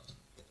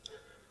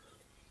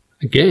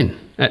 Again,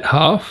 at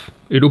half,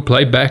 it'll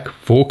play back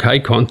 4K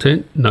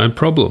content, no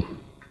problem,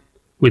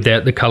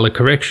 without the color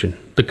correction.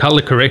 The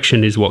color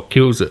correction is what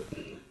kills it.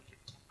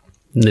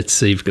 Let's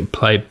see if we can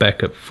play it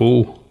back at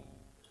full.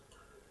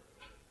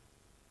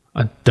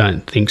 I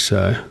don't think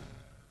so.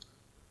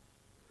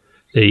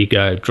 There you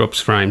go, drops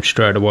frames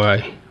straight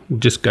away.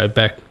 We'll just go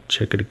back,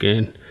 check it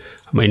again.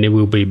 I mean, there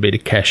will be a bit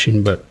of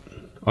caching, but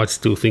I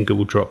still think it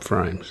will drop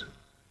frames.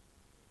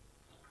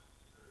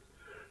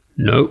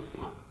 Nope,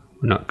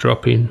 we're not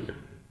dropping.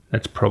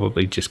 That's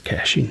probably just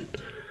caching.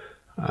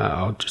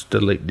 I'll just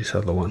delete this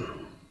other one.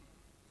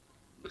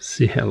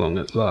 See how long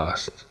it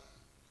lasts.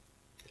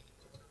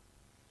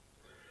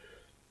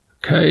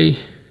 Okay,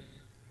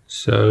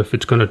 so if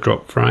it's going to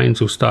drop frames,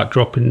 we'll start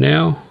dropping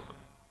now.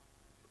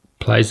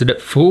 Plays it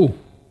at full.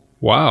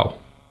 Wow,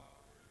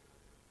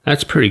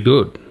 that's pretty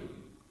good.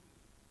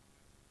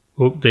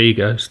 Oh, there you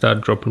go,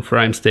 started dropping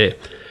frames there.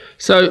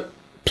 So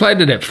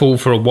played it at full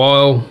for a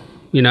while.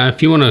 You know,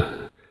 if you want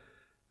to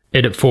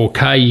edit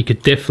 4K, you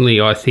could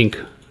definitely, I think,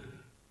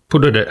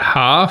 put it at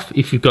half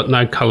if you've got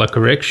no color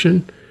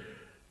correction.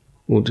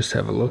 We'll just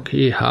have a look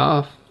here,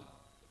 half.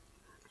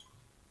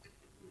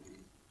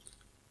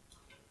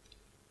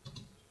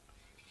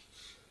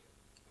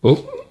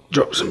 Oh,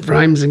 drop some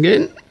frames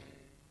again.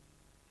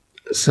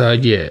 So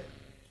yeah,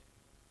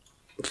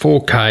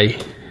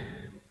 4K,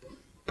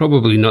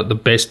 probably not the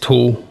best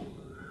tool,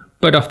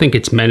 but I think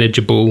it's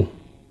manageable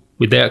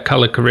without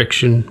color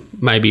correction,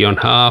 maybe on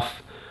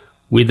half,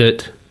 with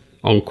it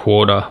on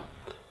 1/4.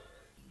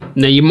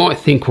 Now you might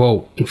think,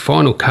 well, in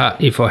Final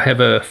Cut, if I have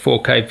a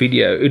 4K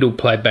video, it'll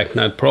play back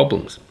no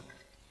problems.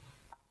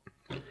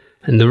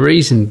 And the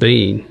reason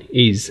being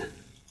is,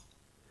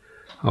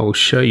 I will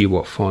show you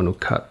what Final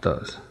Cut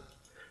does.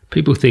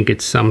 People think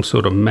it's some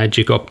sort of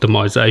magic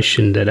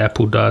optimization that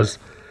Apple does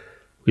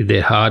with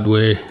their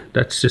hardware.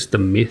 That's just a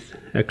myth,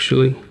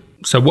 actually.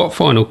 So what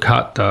Final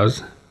Cut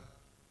does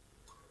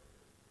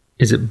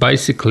is it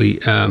basically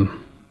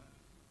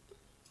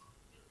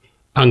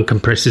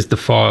uncompresses the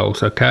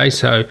files, okay?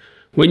 So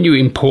when you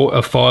import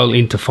a file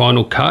into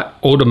Final Cut,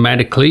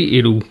 automatically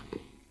it'll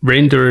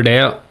render it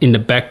out in the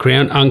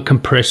background,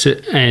 uncompress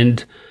it,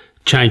 and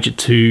change it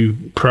to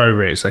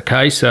ProRes,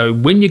 okay? So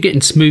when you're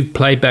getting smooth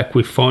playback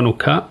with Final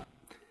Cut,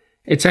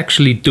 it's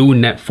actually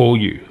doing that for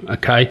you,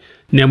 okay?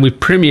 Now with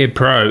Premiere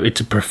Pro,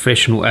 it's a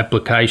professional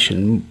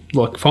application.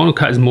 Like Final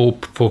Cut is more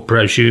for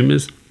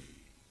prosumers,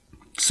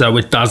 so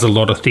it does a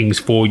lot of things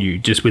for you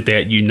just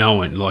without you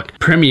knowing. Like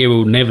Premiere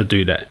will never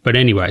do that. But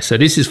anyway, so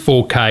this is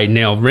 4K.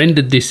 Now I've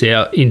rendered this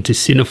out into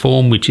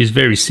Cineform, which is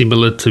very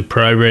similar to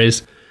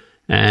ProRes.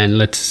 And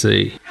let's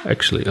see,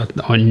 actually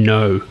I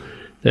know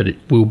that it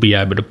will be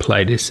able to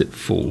play this at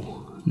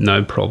full,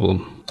 no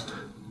problem.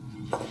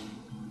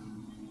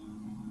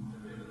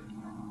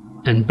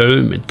 And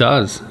boom, it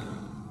does.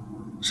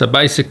 So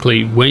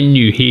basically when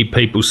you hear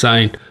people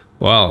saying,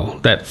 wow,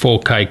 that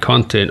 4K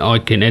content, I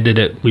can edit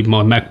it with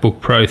my MacBook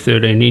Pro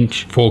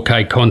 13-inch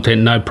 4K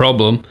content, no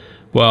problem.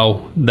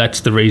 Well,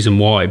 that's the reason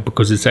why,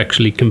 because it's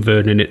actually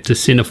converting it to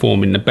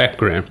Cineform in the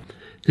background.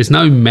 There's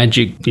no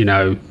magic, you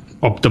know,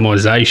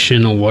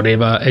 optimization or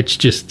whatever. It's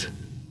just,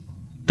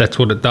 that's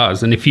what it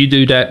does. And if you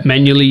do that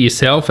manually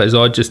yourself, as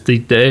I just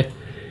did there,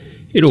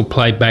 it'll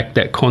play back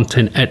that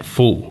content at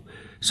full.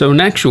 So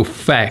in actual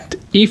fact,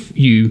 if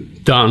you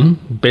done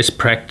best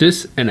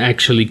practice and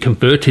actually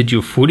converted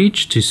your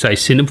footage to say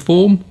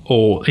Cineform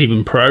or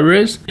even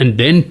ProRes and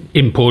then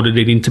imported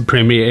it into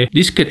Premiere,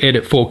 this could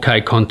edit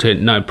 4K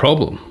content no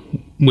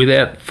problem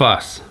without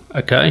fuss,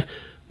 okay?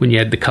 When you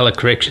add the color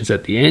corrections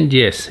at the end,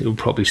 yes, it will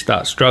probably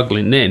start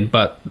struggling then,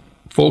 but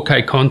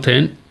 4K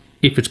content,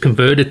 if it's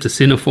converted to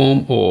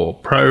Cineform or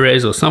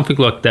ProRes or something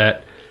like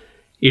that,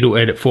 it'll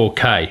edit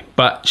 4K.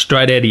 But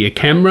straight out of your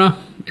camera,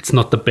 it's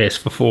not the best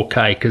for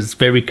 4K because it's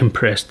very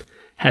compressed.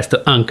 Has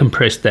to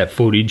uncompress that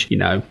footage. You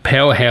know,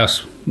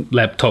 powerhouse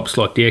laptops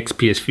like the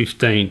XPS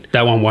 15,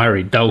 they won't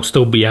worry. They'll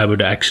still be able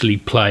to actually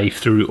play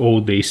through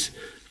all this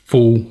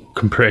full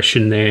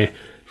compression there,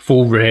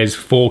 full res,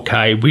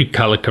 4K with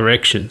color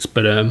corrections,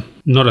 but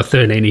not a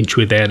 13-inch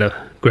without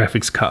a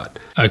graphics card.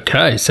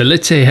 Okay, so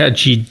let's see how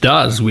she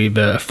does with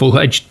full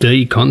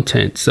HD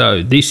content.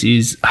 So this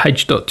is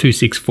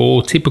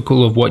H.264,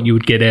 typical of what you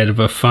would get out of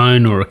a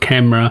phone or a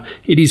camera.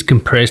 It is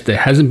compressed. It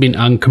hasn't been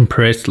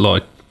uncompressed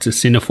like to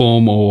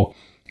Cineform or,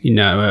 you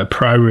know,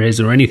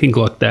 ProRes or anything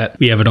like that.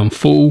 We have it on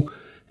full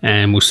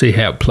and we'll see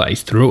how it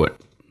plays through it.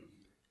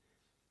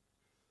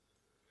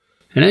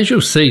 And as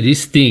you'll see,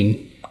 this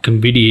thing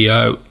can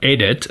video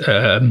edit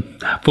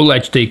full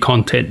HD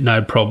content,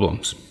 no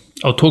problems.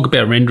 I'll talk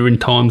about rendering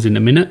times in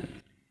a minute,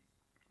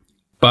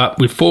 but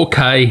with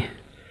 4K,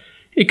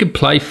 it could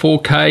play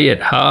 4K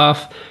at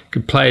half,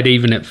 could play it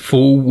even at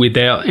full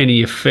without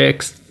any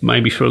effects,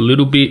 maybe for a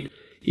little bit.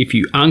 If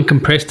you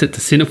uncompressed it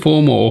to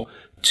Cineform or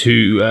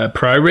to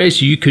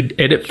ProRes, you could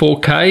edit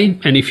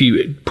 4K, and if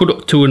you put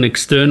it to an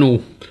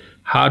external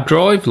hard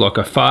drive, like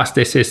a fast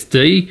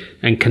SSD,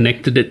 and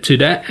connected it to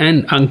that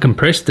and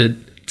uncompressed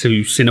it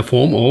to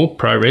Cineform or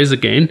ProRes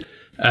again,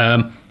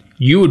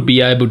 you would be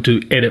able to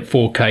edit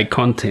 4K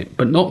content.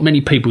 But not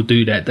many people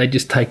do that. They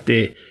just take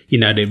their, you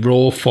know, their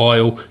raw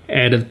file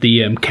out of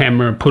the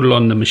camera and put it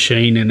on the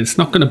machine, and it's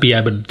not going to be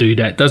able to do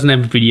that. It doesn't have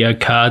a video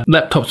card.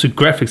 Laptops with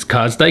graphics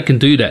cards, they can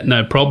do that,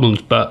 no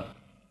problems, but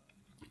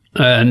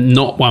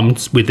not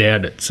ones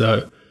without it.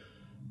 So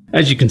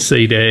as you can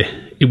see there,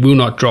 it will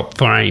not drop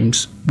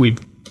frames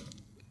with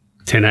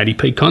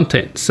 1080p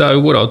content. So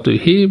what I'll do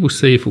here, we'll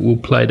see if it will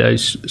play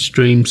those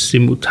streams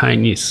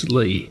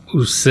simultaneously.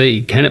 We'll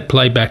see, can it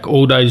play back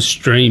all those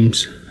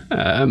streams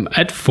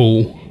at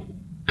full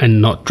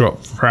and not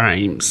drop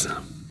frames?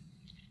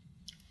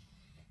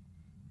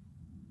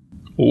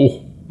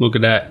 Oh, look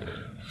at that.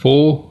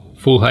 4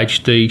 full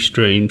HD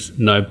streams,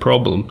 no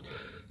problem.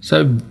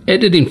 So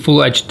editing full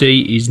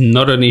HD is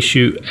not an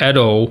issue at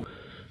all.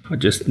 I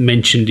just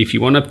mentioned if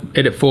you want to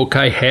edit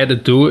 4K, how to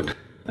do it.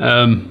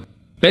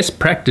 Best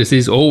practice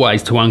is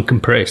always to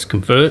uncompress,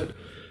 convert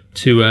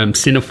to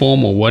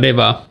Cineform or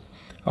whatever.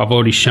 I've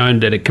already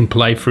shown that it can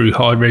play through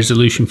high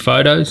resolution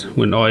photos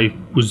when I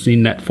was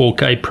in that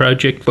 4K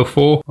project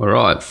before. All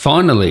right,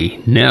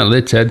 finally, now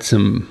let's add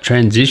some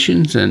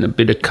transitions and a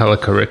bit of color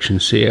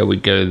correction, see how we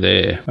go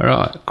there. All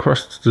right,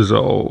 cross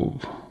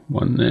dissolve,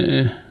 one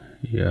there,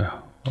 yeah,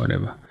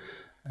 whatever.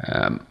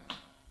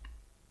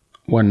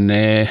 One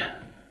there,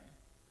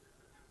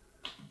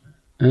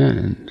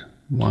 and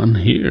one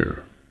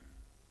here.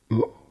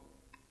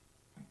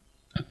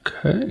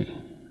 Okay,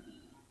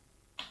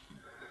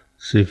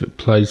 see if it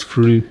plays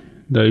through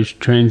those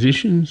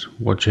transitions.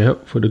 Watch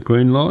out for the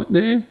green light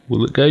there.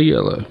 Will it go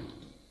yellow?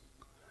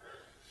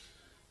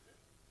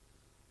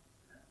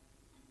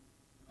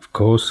 Of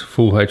course,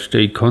 full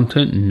HD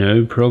content,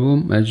 no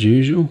problem as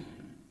usual.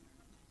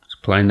 It's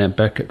playing that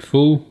back at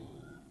full.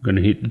 I'm going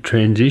to hit the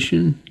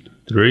transition.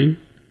 3,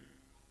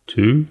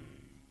 2,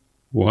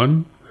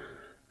 1.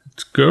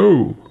 Let's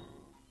go.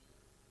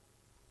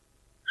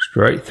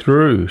 Straight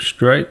through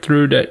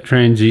that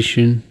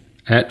transition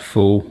at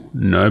full,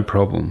 no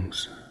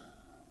problems.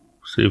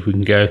 See if we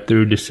can go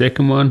through the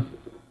second one.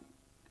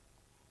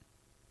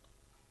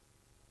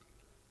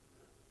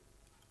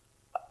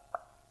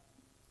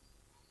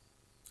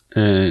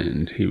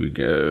 And here we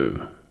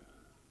go.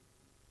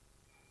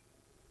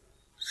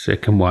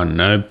 Second one,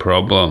 no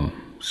problem.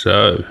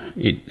 So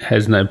it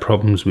has no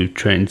problems with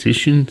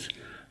transitions.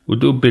 We'll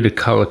do a bit of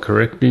color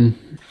correcting.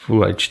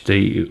 Full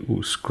HD, it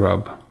will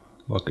scrub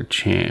like a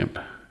champ.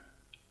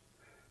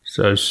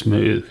 So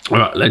smooth. All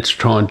right, let's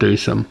try and do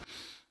some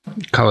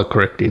color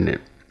correcting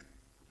it.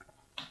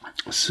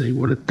 See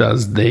what it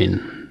does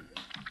then.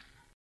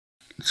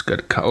 Let's go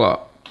to color.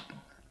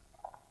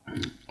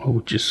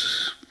 I'll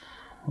just,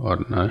 I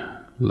don't know,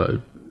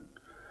 load.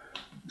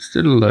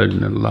 Instead of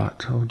loading a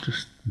lot, I'll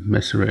just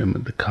mess around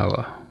with the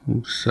color.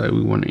 We'll say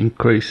we want to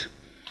increase.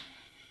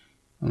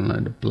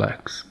 Unload the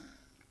blacks.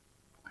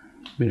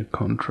 Bit of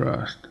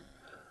contrast.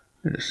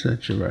 Bit of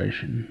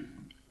saturation.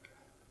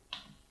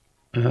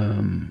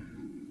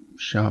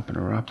 Sharpen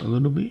her up a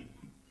little bit.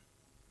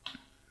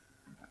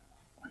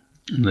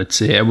 And let's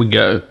see how we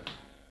go.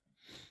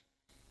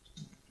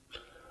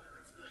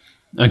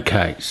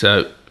 Okay,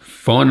 so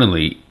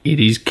finally it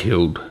is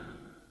killed.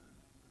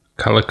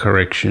 Color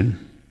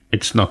correction,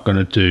 it's not going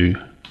to do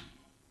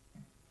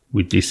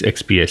with this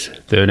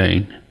XPS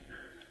 13.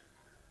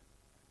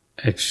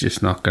 It's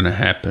just not going to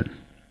happen.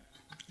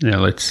 Now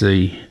let's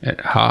see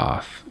at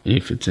half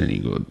if it's any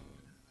good.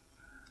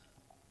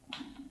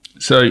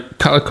 So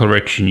color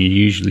correction you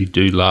usually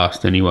do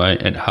last anyway.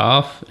 At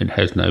half it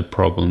has no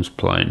problems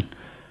playing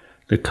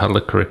the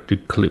color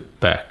corrected clip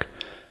back.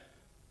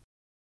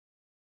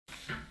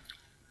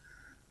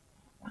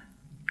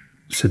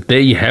 So there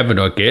you have it,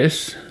 I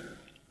guess.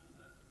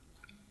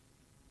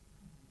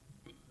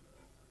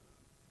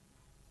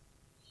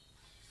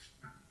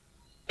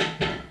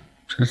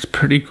 So that's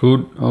pretty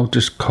good. I'll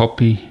just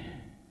copy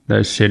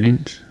those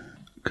settings.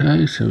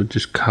 Okay, so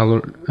just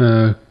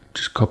color,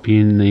 just copy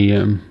in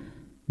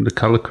the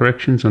color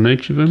corrections on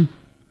each of them.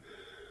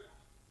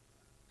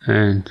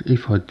 And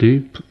if I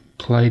do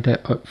play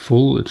that at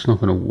full, it's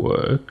not going to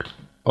work.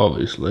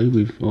 Obviously,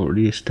 we've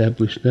already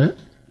established that.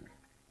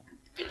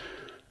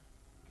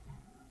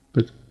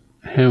 But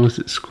how is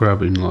it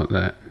scrubbing like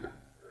that?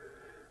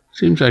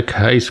 Seems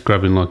okay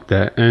scrubbing like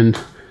that, and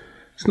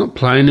it's not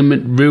playing them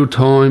at real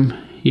time.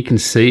 You can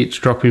see it's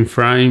dropping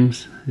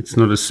frames. It's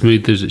not as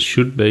smooth as it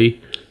should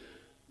be,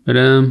 but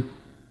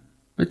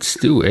it's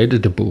still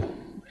editable.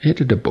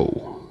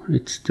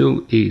 It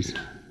still is,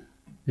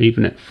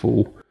 even at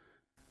full.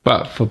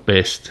 But for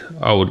best,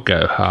 I would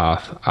go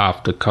half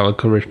after color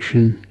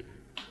correction.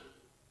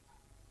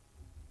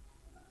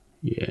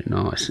 Yeah,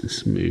 nice and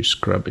smooth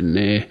scrubbing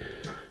there.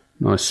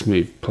 Nice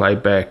smooth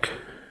playback.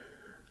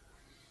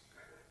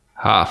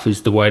 Half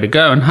is the way to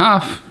go, and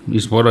half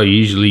is what I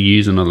usually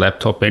use on a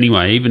laptop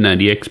anyway, even though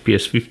the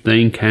XPS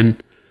 15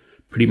 can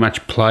pretty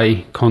much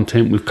play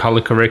content with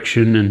color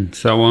correction and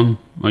so on.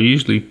 I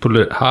usually put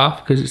it at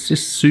half because it's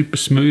just super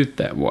smooth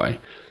that way.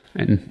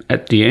 And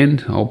at the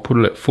end, I'll put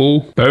it at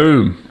full.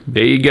 Boom,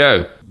 there you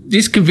go.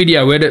 Disc and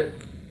video edit,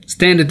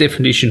 standard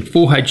definition,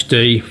 full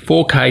HD,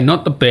 4K,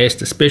 not the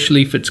best,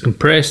 especially if it's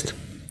compressed.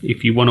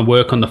 If you want to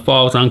work on the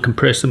files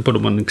uncompressed and put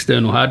them on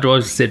external hard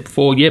drives, as I said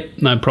before, yep,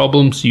 no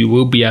problems. You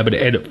will be able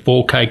to edit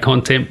 4K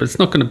content, but it's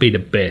not going to be the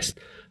best.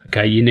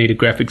 Okay, you need a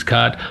graphics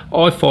card.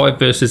 i5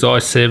 versus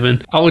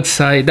i7. I would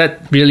say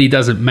that really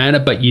doesn't matter,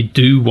 but you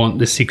do want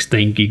the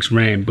 16 gigs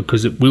RAM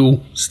because it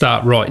will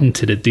start right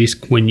into the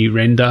disk when you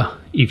render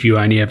if you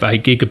only have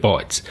 8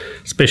 gigabytes,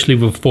 especially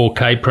with a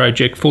 4K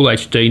project. Full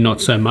HD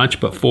not so much,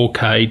 but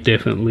 4K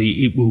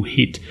definitely it will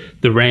hit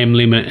the RAM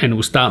limit and it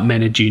will start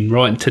managing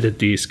right into the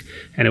disk,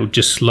 and it will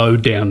just slow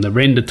down the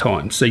render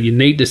time. So you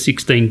need the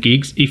 16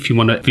 gigs if you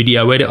want a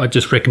video edit. I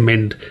just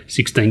recommend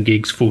 16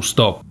 gigs full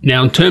stop.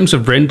 Now in terms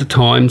of render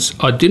times,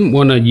 I didn't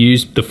want to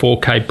use the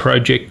 4K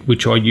project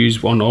which I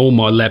use on all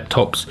my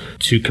laptops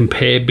to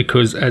compare,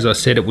 because as I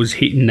said, it was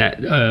hitting that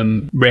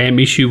RAM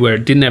issue where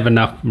it didn't have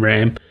enough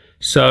RAM.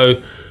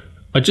 So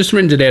I just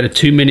rendered out a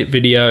 2-minute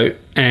video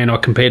and I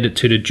compared it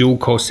to the dual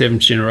core 7th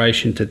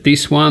generation to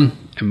this one,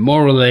 and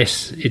more or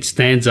less it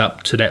stands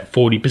up to that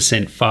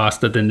 40%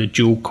 faster than the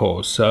dual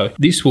core. So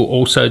this will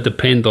also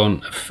depend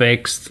on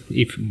effects,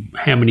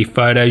 how many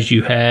photos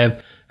you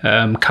have,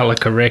 color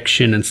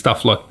correction and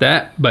stuff like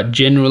that, but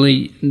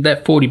generally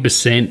that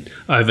 40%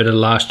 over the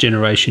last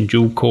generation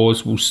dual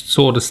cores will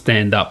sort of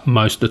stand up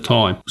most of the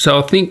time. So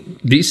I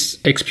think this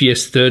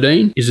XPS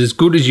 13 is as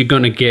good as you're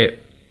going to get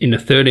in a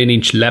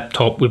 13-inch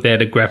laptop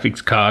without a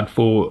graphics card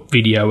for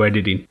video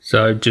editing.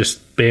 So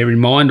just bear in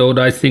mind all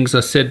those things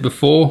I said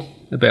before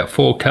about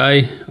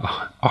 4K.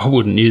 I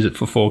wouldn't use it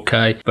for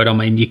 4K, but I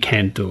mean, you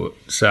can do it.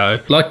 So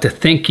I'd like to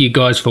thank you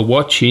guys for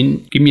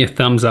watching. Give me a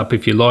thumbs up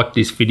if you like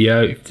this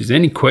video. If there's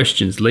any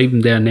questions, leave them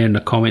down there in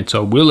the comments. I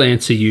will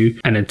answer you.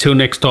 And until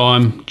next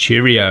time,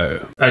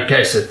 cheerio.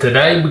 Okay, so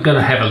today we're going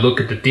to have a look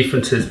at the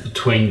differences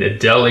between the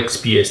Dell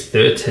XPS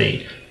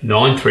 13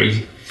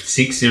 9360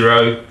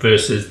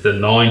 versus the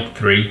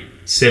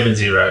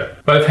 9370.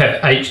 Both have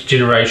 8th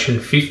generation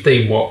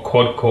 15-watt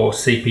quad-core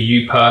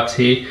CPU parts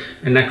here.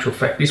 In actual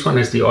fact, this one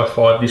has the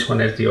i5, this one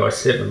has the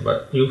i7,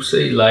 but you'll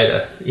see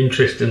later,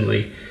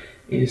 interestingly,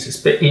 In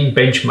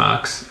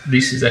benchmarks,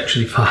 this is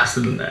actually faster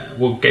than that.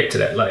 We'll get to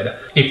that later.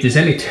 If there's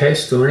any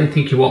tests or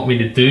anything you want me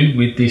to do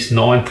with this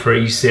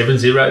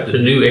 9370, the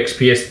new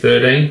XPS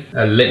 13,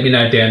 let me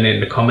know down there in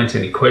the comments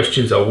any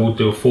questions. I will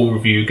do a full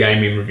review,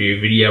 gaming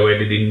review, video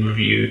editing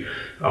review.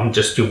 I'm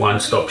just your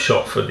one-stop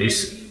shop for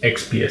this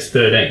XPS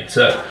 13.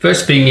 So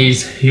first thing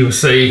is, you'll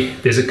see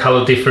there's a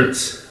color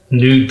difference.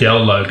 New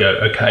Dell logo,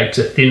 okay? It's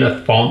a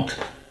thinner font.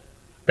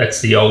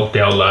 That's the old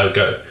Dell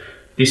logo.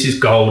 This is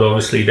gold,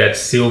 obviously, that's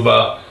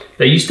silver.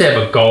 They used to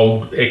have a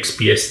gold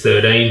XPS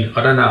 13.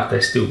 I don't know if they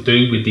still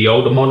do with the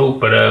older model,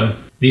 but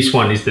this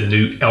one is the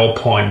new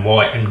Alpine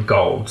white and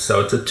gold.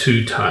 So it's a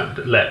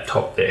two-toned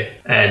laptop there.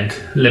 And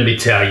let me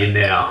tell you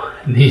now,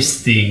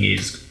 this thing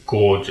is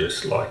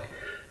gorgeous, like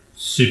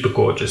super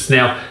gorgeous.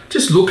 Now,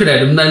 just looking at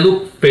them, they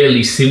look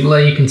fairly similar.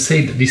 You can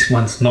see that this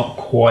one's not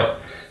quite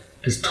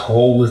as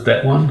tall as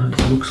that one,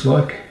 it looks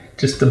like.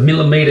 Just a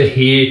millimeter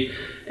here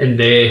and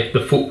there,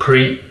 the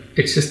footprint.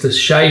 It's just a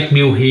shave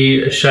mill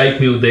here, a shave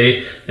mill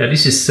there. Now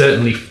this is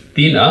certainly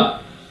thinner.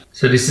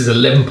 So this is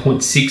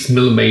 11.6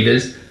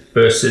 millimeters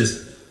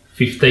versus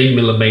 15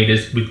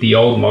 millimeters with the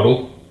old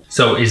model.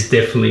 So it's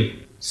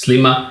definitely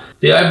slimmer.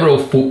 The overall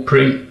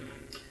footprint,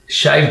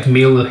 shaved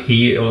mill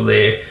here or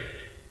there,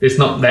 there's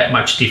not that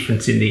much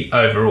difference in the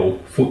overall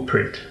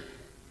footprint,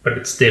 but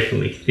it's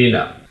definitely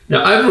thinner.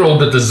 Now overall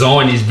the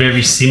design is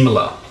very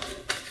similar,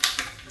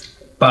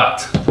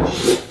 but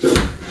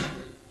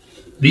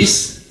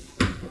this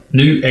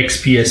new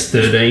XPS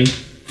 13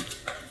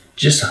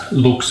 just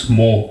looks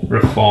more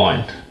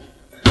refined.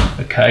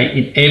 Okay,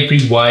 in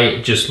every way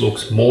it just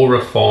looks more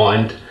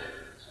refined.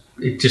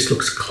 It just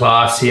looks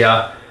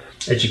classier.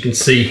 As you can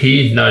see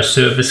here, no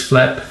surface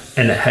flap,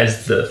 and it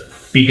has the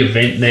bigger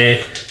vent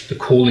there. The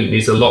cooling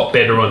is a lot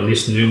better on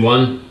this new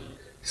one.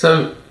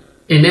 So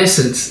in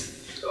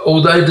essence,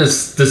 although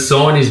this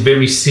design is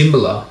very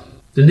similar,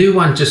 the new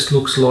one just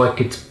looks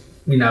like it's,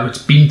 you know,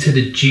 it's been to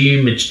the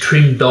gym, it's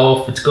trimmed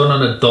off, it's gone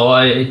on a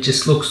diet. It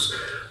just looks,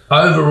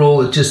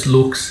 overall, it just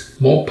looks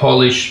more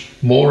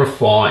polished, more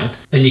refined,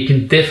 and you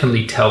can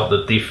definitely tell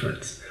the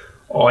difference.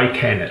 I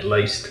can, at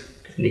least.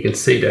 And you can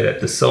see that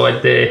at the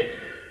side there.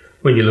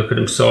 When you look at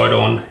them side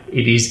on,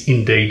 it is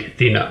indeed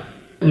thinner.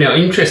 Now,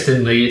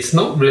 interestingly, it's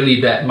not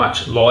really that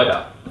much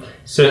lighter,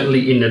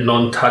 certainly in the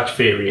non-touch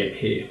variant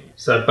here.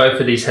 So both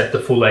of these have the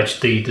full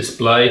HD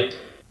display,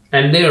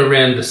 and they're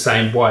around the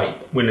same weight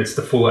when it's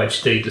the full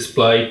HD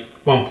display,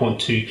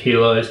 1.2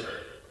 kilos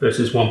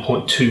versus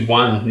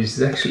 1.21. This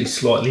is actually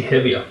slightly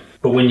heavier.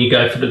 But when you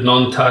go for the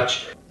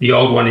non-touch, the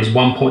old one is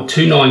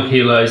 1.29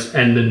 kilos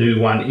and the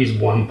new one is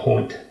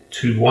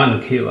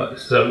 1.21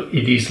 kilos. So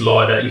it is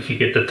lighter if you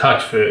get the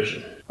touch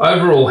version.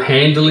 Overall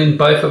handling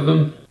both of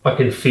them, I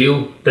can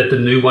feel that the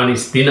new one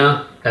is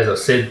thinner. As I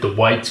said, the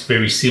weight's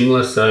very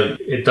similar, so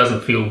it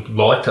doesn't feel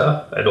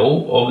lighter at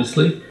all,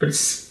 obviously, but it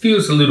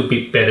feels a little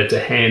bit better to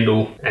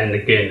handle. And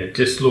again, it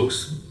just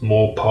looks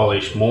more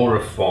polished, more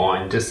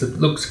refined, just it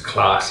looks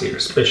classier,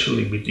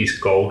 especially with this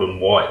gold and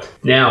white.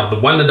 Now,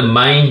 one of the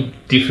main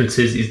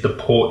differences is the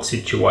port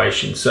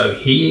situation. So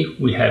here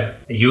we have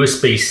a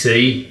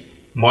USB-C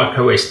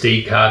micro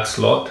SD card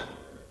slot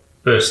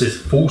versus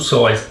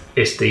full-size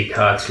SD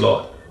card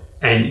slot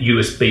and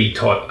USB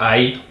type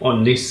A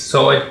on this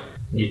side.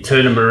 You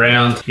turn them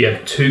around, you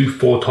have two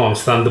 4x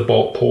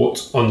Thunderbolt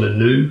ports on the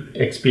new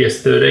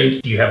XPS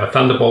 13. You have a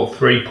Thunderbolt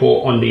 3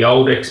 port on the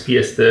old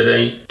XPS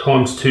 13,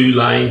 ×2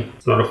 lane,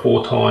 it's not a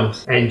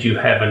 4x, and you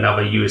have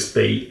another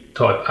USB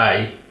type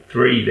A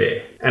 3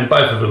 there. And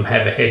both of them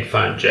have a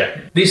headphone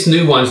jack. This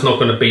new one's not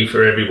going to be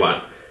for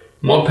everyone.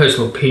 My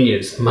personal opinion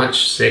is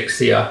much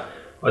sexier.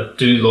 I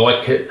do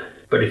like it,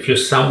 but if you're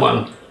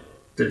someone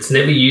that's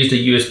never used a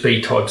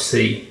USB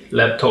Type-C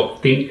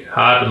laptop, think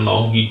hard and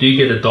long. You do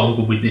get a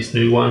dongle with this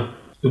new one.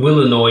 It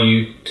will annoy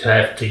you to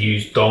have to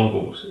use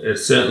dongles. It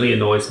certainly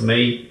annoys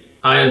me.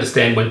 I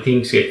understand when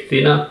things get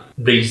thinner,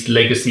 these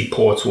legacy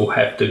ports will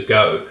have to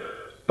go.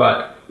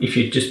 But if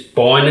you're just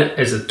buying it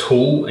as a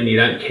tool and you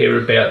don't care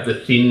about the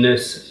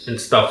thinness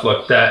and stuff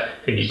like that,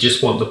 and you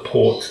just want the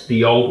ports,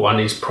 the old one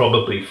is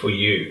probably for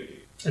you.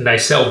 And they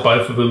sell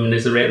both of them, and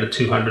there's around a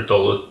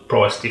 $200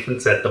 price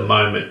difference at the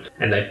moment.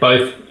 And they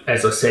both,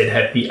 as I said,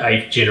 have the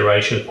 8th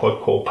generation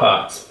quad-core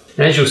parts.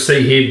 And as you'll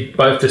see here,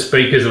 both the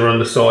speakers are on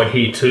the side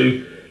here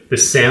too. The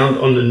sound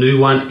on the new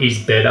one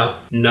is better.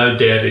 No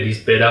doubt it is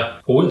better.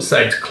 I wouldn't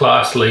say it's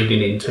class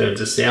leading in terms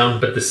of sound,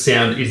 but the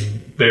sound is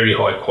very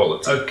high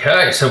quality.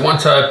 Okay, so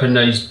once I open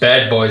these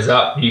bad boys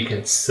up, you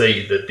can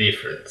see the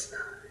difference.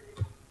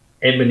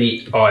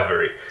 Ebony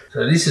ivory.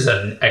 So this is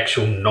an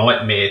actual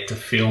nightmare to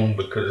film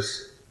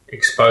because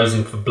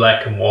exposing for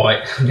black and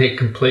white, they're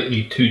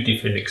completely two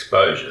different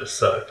exposures.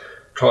 So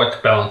tried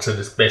to balance it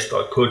as best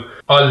I could.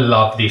 I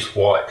love this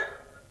white.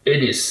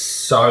 It is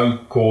so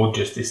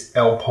gorgeous, this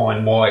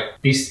Alpine white.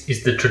 This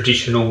is the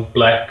traditional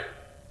black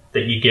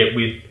that you get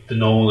with the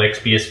normal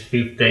XPS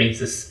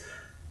 15s,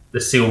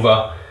 the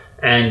silver,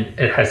 and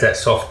it has that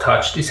soft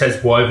touch. This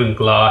has woven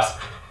glass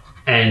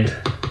and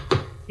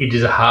it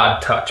is a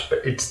hard touch,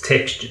 but it's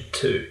textured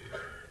too.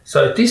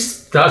 So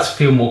this does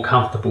feel more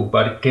comfortable,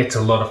 but it gets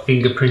a lot of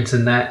fingerprints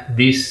in that.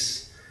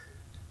 This,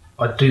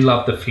 I do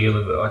love the feel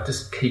of it. I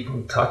just keep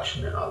on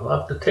touching it. I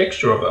love the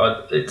texture of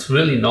it. It's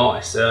really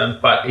nice,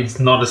 but it's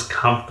not as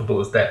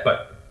comfortable as that,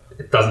 but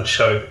it doesn't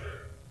show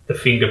the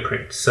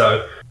fingerprints.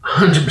 So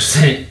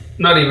 100%,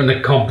 not even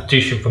a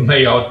competition for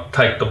me. I'll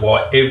take the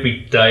white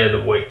every day of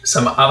the week.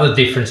 Some other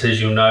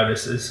differences you'll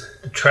notice is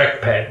the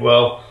trackpad.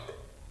 Well,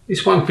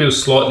 this one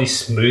feels slightly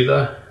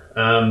smoother.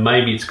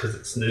 Maybe it's because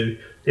it's new.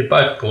 They're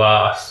both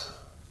glass,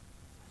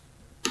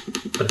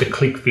 but the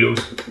click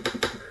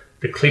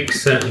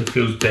certainly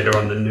feels better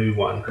on the new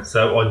one.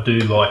 So I do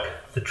like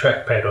the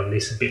trackpad on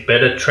this a bit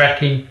better.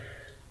 Tracking,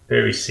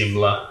 very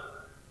similar.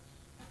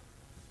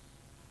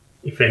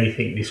 If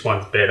anything, this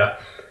one's better.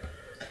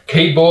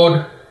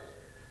 Keyboard,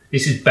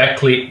 this is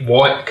backlit,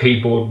 white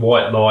keyboard,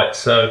 white light.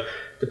 So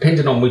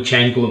depending on which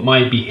angle, it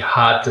may be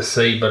hard to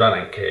see, but I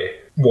don't care.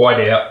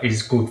 White out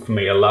is good for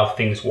me. I love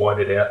things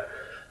whited out.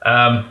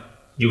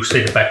 You'll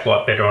see the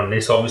backlight better on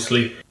this,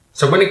 obviously.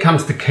 So when it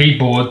comes to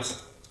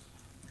keyboards,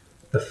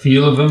 the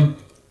feel of them,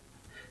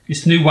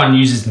 this new one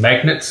uses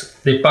magnets.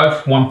 They're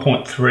both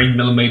 1.3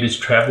 millimeters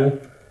travel.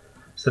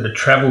 So the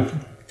travel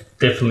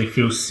definitely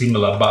feels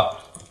similar,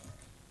 but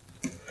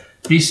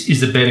this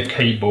is a better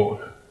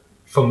keyboard.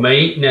 For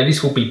me, now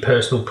this will be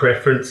personal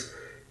preference.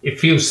 It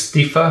feels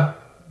stiffer.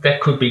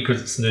 That could be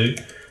because it's new.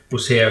 We'll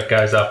see how it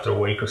goes after a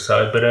week or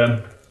so, but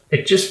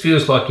it just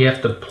feels like you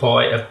have to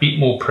apply a bit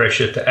more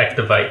pressure to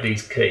activate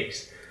these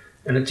keys.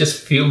 And it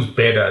just feels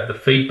better. The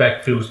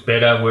feedback feels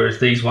better, whereas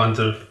these ones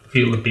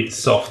feel a bit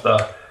softer.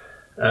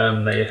 I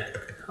don't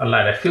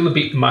know, they feel a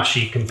bit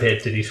mushy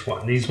compared to this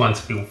one. These ones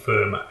feel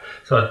firmer.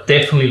 So I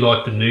definitely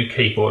like the new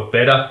keyboard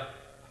better.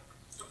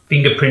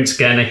 Fingerprint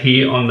scanner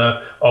here on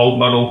the old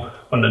model.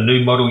 On the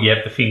new model, you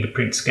have the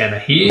fingerprint scanner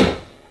here.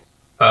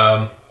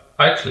 I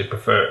actually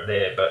prefer it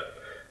there, but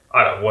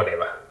I don't know,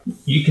 whatever.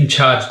 You can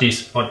charge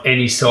this on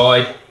any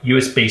side.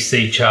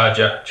 USB-C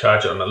charger,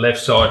 charge it on the left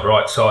side,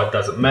 right side,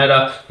 doesn't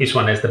matter. This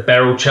one has the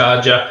barrel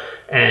charger,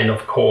 and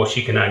of course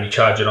you can only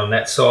charge it on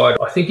that side.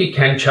 I think it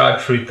can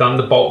charge through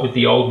Thunderbolt with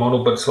the old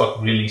model, but it's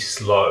like really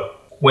slow.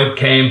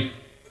 Webcam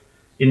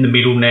in the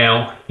middle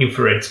now,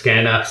 infrared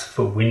scanner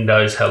for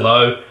Windows,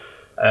 hello.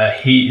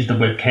 Here is the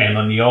webcam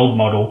on the old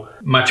model,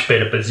 much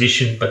better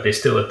position, but they're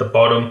still at the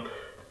bottom.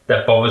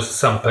 That bothers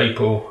some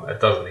people. It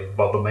doesn't even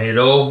bother me at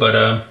all,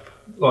 but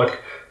like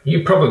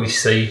you probably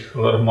see a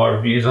lot of my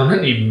reviews. I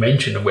don't even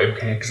mention the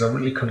webcam because I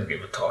really couldn't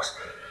give a toss,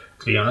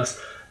 to be honest.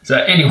 So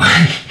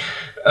anyway,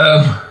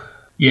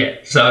 yeah,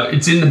 so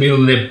it's in the middle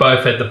and they're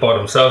both at the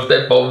bottom. So if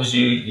that bothers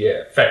you,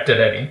 yeah, factor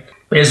that in.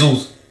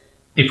 Bezels,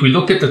 if we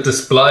look at the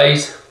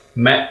displays,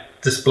 matte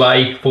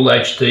display, full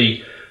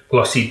HD,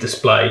 glossy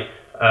display,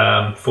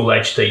 full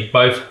HD,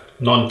 both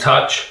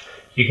non-touch.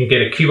 You can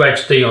get a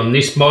QHD on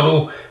this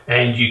model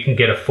and you can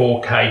get a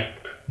 4K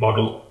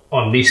model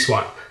on this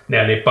one.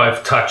 Now they're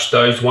both touch,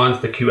 those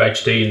ones, the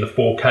QHD and the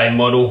 4K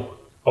model.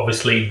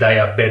 Obviously they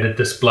are better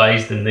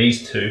displays than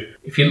these two.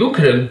 If you look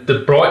at them, the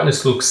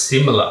brightness looks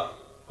similar,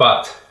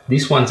 but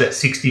this one's at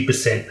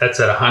 60%, that's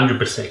at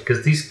 100%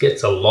 because this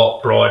gets a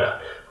lot brighter.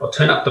 I'll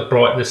turn up the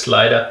brightness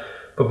later,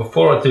 but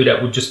before I do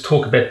that, we'll just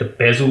talk about the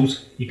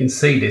bezels. You can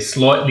see they're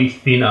slightly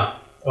thinner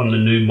on the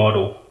new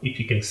model, if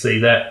you can see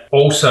that.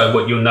 Also,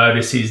 what you'll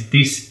notice is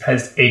this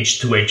has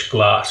edge-to-edge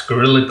glass,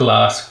 Gorilla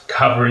Glass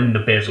covering the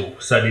bezel,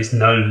 so there's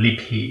no lip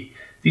here.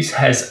 This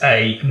has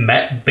a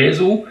matte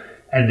bezel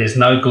and there's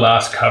no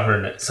glass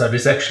covering it, so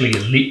there's actually a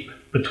lip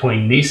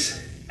between this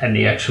and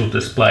the actual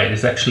display.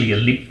 There's actually a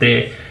lip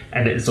there,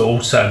 and it's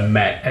also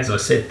matte. As I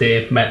said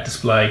there, matte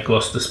display,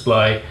 gloss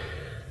display.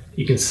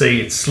 You can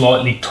see it's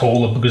slightly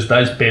taller because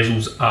those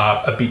bezels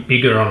are a bit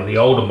bigger on the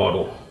older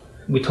model.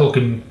 We're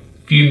talking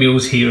few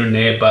mils here and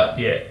there, but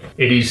yeah,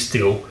 it is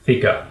still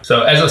thicker.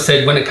 So as I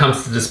said, when it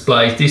comes to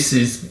displays, this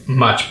is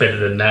much better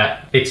than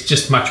that. It's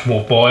just much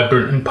more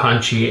vibrant and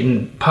punchy,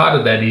 and part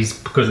of that is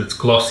because it's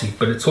glossy,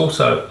 but it's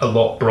also a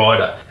lot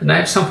brighter. And they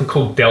have something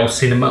called DELL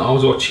Cinema. I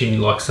was watching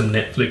like some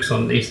Netflix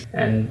on this,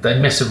 and they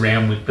mess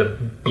around with the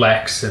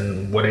blacks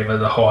and whatever,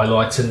 the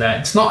highlights and that.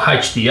 It's not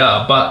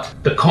HDR, but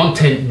the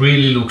content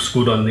really looks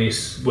good on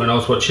this. When I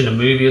was watching a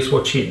movie, I was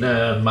watching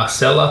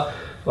Marcella,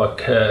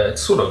 like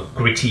it's sort of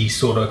gritty,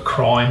 sort of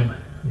crime,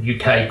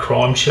 UK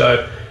crime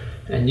show,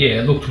 and yeah,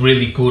 it looked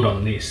really good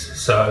on this.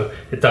 So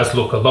it does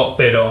look a lot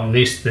better on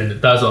this than it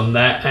does on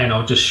that, and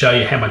I'll just show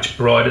you how much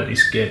brighter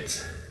this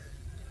gets.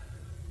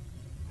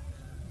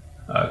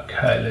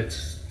 Okay,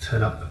 let's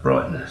turn up the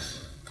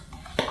brightness.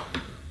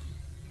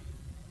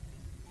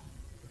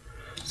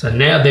 So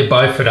now they're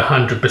both at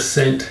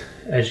 100%,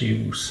 as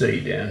you will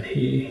see down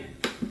here,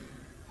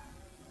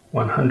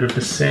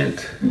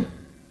 100%.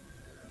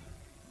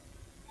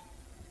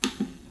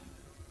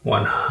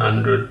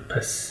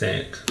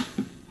 100%.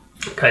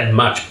 Okay,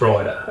 much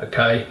brighter,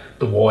 okay?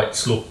 The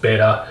whites look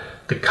better,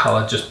 the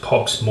color just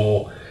pops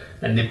more,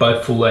 and they're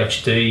both full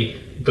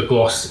HD. The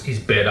gloss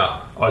is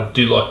better. I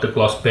do like the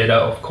gloss better.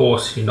 Of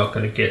course, you're not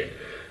going to get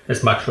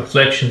as much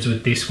reflections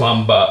with this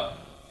one, but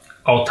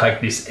I'll take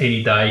this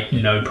any day,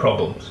 no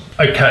problems.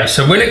 Okay,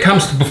 so when it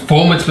comes to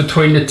performance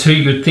between the two,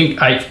 you'd think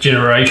 8th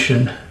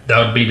generation, they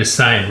would be the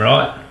same,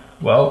 right?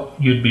 Well,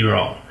 you'd be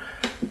wrong,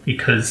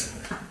 because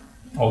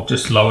I'll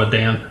just lower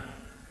down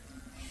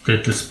the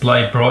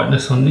display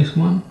brightness on this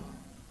one.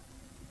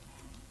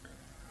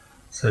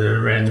 So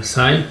they're around the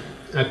same.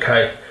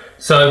 Okay,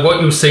 so what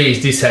you'll see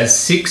is this has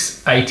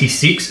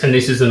 686 and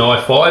this is an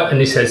i5, and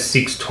this has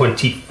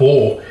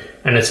 624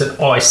 and it's an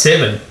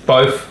i7,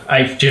 both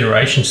 8th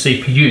generation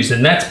CPUs,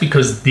 and that's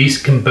because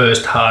this can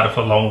burst harder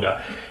for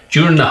longer.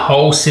 During the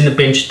whole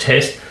Cinebench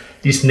test,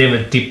 this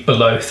never dipped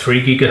below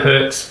 3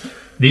 gigahertz.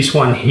 This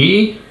one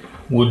here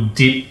would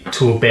dip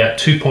to about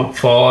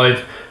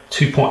 2.5,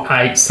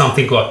 2.8,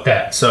 something like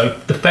that. So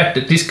the fact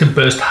that this can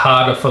burst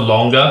harder for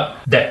longer,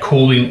 that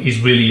cooling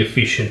is really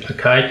efficient,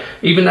 okay?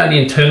 Even though the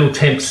internal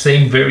temps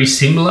seem very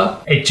similar,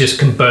 it just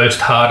can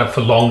burst harder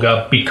for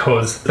longer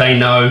because they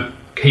know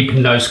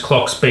keeping those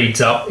clock speeds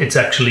up, it's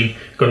actually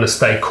going to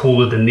stay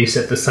cooler than this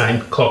at the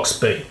same clock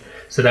speed.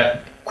 So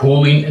that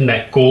cooling and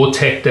that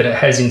Gore-Tex that it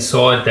has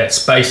inside, that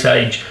space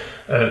age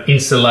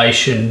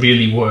insulation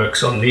really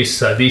works on this.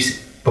 So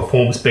this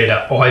performs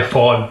better.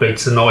 i5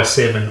 beats an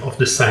i7 of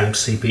the same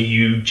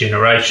CPU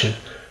generation.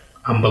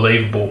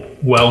 Unbelievable.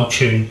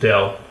 Well-tuned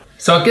Dell.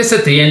 So I guess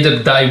at the end of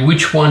the day,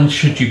 which one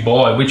should you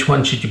buy? Which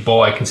one should you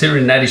buy?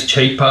 Considering that is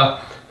cheaper,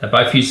 they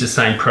both use the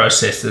same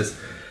processors.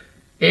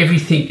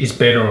 Everything is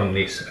better on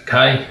this,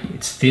 okay?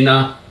 It's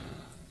thinner.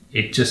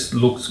 It just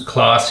looks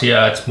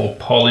classier. It's more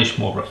polished,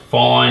 more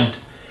refined.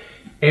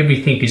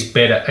 Everything is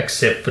better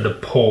except for the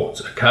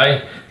ports,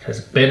 okay? It has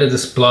a better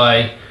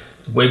display.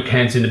 The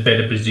webcam's in a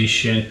better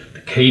position,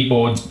 the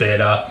keyboard's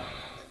better,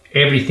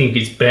 everything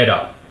is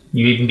better.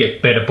 You even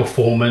get better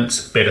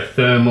performance, better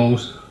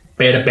thermals,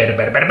 better.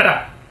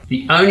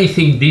 The only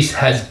thing this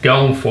has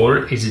going for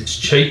it is it's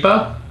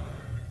cheaper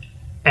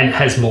and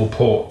has more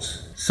ports.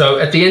 So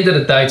at the end of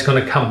the day, it's going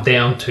to come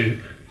down to,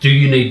 do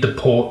you need the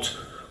ports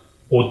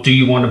or do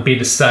you want a bit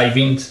of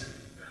savings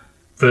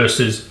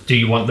versus do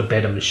you want the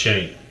better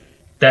machine?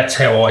 That's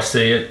how I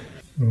see it.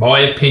 My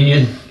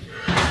opinion,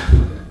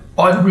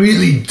 I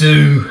really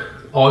do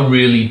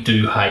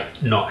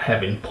hate not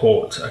having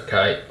ports,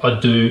 okay? I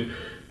do,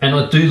 and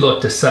I do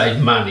like to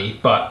save money,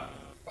 but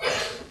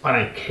I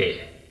don't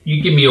care.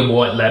 You give me a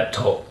white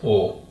laptop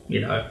or,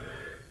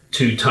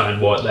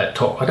 two-tone white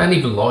laptop. I don't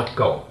even like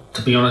gold.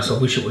 To be honest, I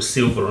wish it was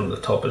silver on the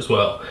top as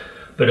well.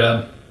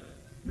 But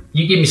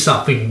you give me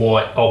something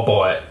white, I'll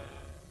buy it.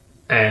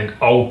 And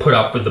I'll put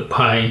up with the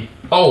pain.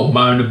 I'll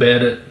moan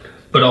about it,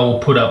 but I will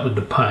put up with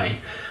the pain.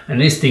 And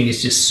this thing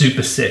is just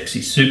super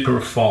sexy, super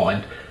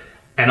refined.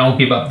 And I'll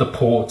give up the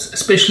ports,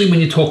 especially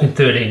when you're talking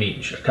 13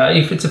 inch, okay?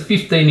 If it's a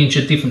 15 inch,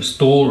 a different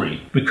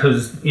story,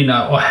 because,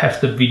 I have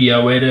to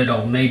video edit,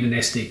 I'll need an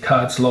SD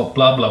card slot,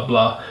 blah, blah,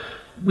 blah.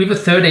 With a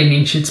 13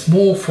 inch, it's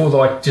more for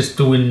like just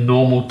doing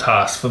normal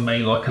tasks for me,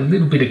 like a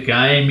little bit of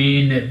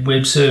gaming,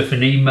 web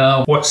surfing,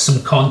 email, watch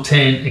some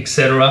content,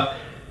 etc.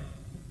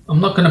 I'm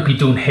not gonna be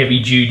doing heavy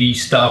duty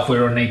stuff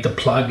where I need to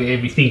plug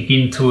everything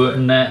into it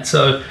and that.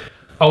 So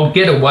I'll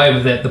get away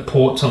without the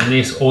ports on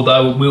this,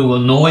 although it will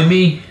annoy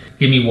me.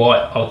 Give me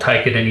white, I'll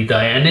take it any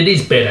day. And it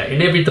is better.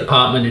 In every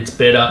department, it's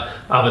better,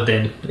 other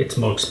than it's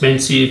more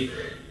expensive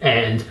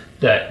and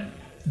that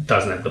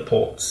doesn't have the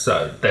ports.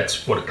 So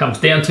that's what it comes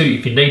down to.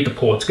 If you need the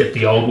ports, get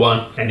the old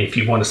one. And if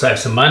you want to save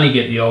some money,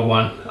 get the old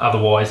one.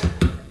 Otherwise,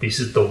 this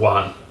is the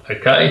one,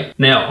 okay?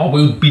 Now, I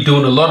will be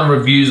doing a lot of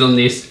reviews on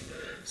this,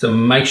 so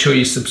make sure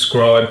you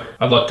subscribe.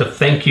 I'd like to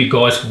thank you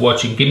guys for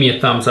watching. Give me a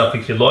thumbs up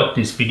if you like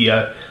this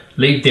video.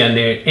 Leave down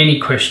there any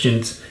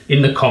questions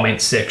in the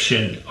comments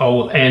section. I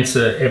will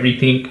answer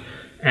everything,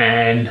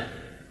 and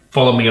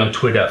follow me on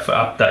Twitter for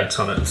updates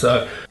on it.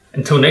 So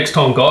until next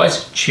time,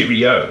 guys,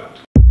 cheerio.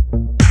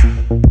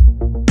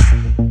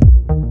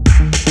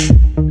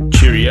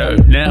 Cheerio.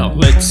 Now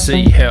let's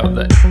see how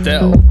the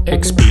Dell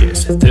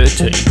XPS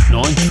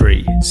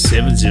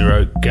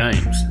 139370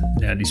 games.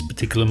 Now this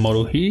particular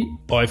model here,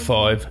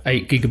 i5,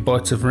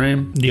 8GB of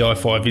RAM. The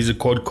i5 is a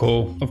quad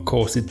core. Of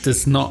course, it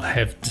does not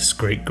have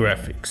discrete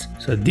graphics.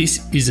 So this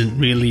isn't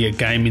really a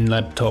gaming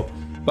laptop,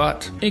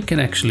 but it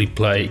can actually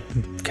play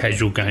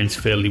casual games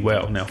fairly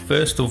well. Now,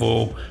 first of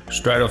all,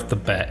 straight off the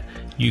bat,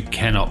 you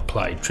cannot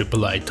play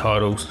AAA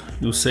titles.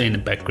 You'll see in the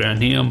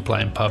background here, I'm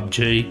playing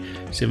PUBG,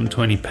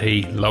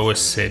 720p,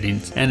 lowest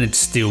settings, and it's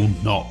still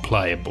not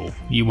playable.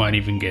 You won't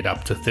even get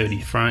up to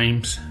 30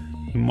 frames.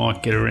 You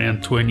might get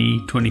around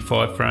 20,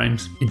 25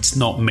 frames. It's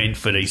not meant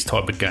for these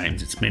type of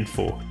games. It's meant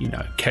for,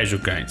 casual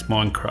games,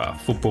 Minecraft,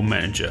 Football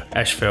Manager,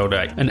 Asphalt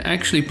 8, and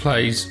actually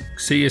plays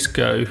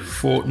CSGO,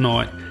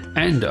 Fortnite,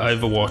 and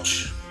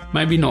Overwatch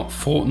Maybe not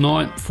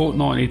Fortnite.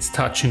 Fortnite, it's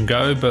touch and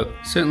go, but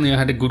certainly I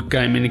had a good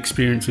gaming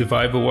experience with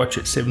Overwatch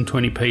at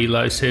 720p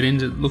low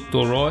settings. It looked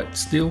alright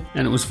still,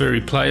 and it was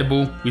very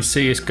playable. With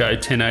CSGO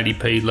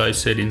 1080p low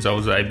settings, I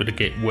was able to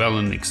get well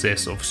in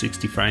excess of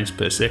 60 frames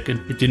per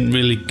second. It didn't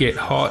really get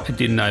hot, it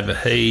didn't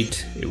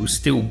overheat. It was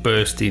still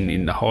bursting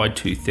in the high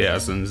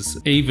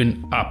 2000s,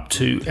 even up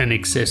to an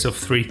excess of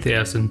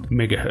 3000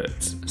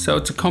 megahertz. So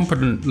it's a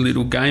competent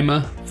little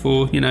gamer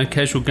for, you know,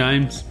 casual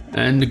games.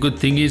 And the good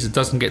thing is it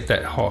doesn't get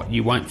that hot.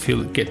 You won't feel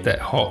it get that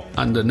hot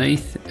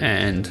underneath,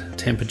 and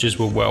temperatures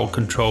were well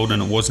controlled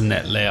and it wasn't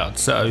that loud.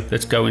 So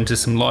let's go into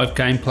some live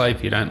gameplay.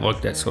 If you don't like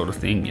that sort of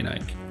thing, you know,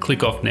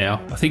 click off now.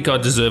 I think I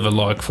deserve a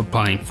like for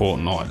playing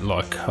Fortnite.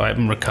 Like, I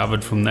haven't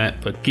recovered from that,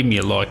 but give me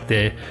a like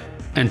there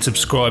and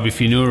subscribe if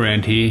you're new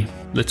around here.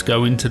 Let's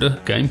go into the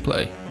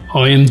gameplay.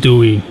 I am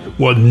doing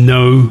what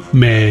no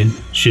man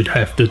should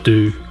have to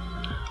do.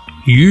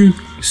 You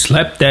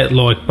slap that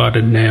like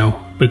button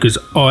now, because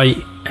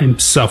I am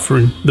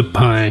suffering the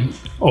pain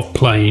of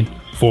playing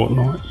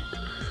Fortnite.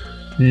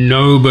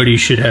 Nobody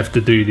should have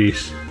to do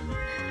this,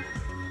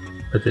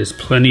 but there's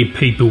plenty of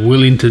people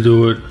willing to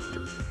do it.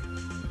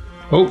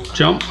 Oh,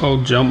 jump,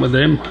 I'll jump with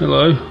them.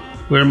 Hello,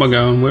 where am I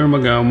going? Where am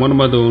I going? What am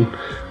I doing?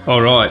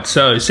 Alright,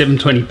 so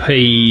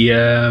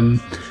 720p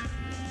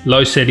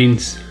low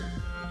settings.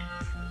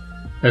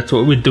 That's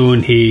what we're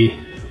doing here.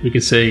 We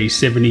can see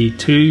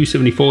 72,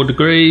 74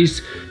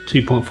 degrees,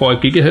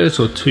 2.5 gigahertz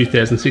or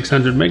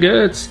 2600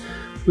 megahertz.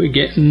 We're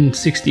getting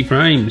 60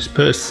 frames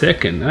per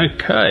second.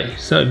 Okay,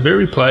 so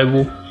very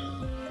playable.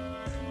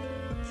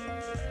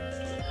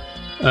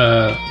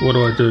 What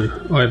do I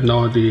do? I have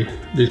no idea.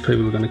 These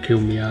people are going to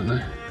kill me, aren't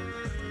they?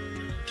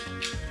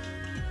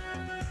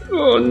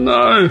 Oh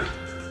no!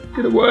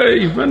 Get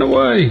away! Run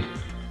away!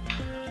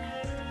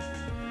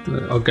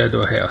 I'll go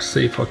to a house,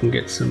 see if I can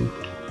get some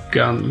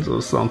guns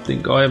or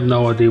something. I have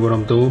no idea what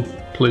I'm doing.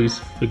 Please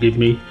forgive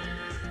me.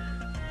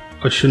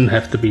 I shouldn't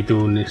have to be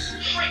doing this.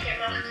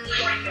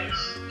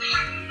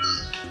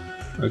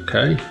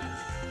 Okay.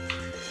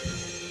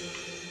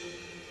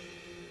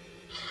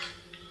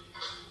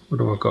 What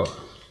do I got?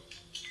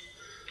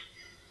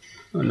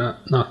 Oh, no,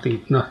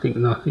 nothing.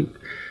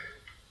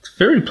 It's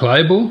very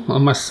playable, I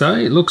must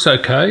say. It looks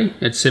okay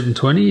at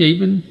 720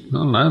 even. I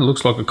don't know, it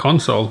looks like a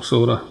console,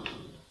 sort of.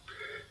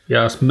 If you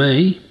ask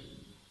me,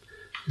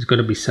 there's got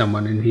to be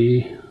someone in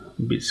here.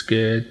 I'm a bit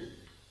scared.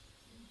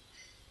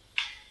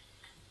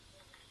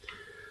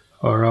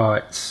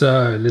 Alright,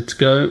 so let's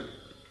go.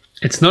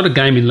 It's not a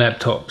gaming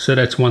laptop, so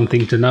that's one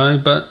thing to know,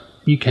 but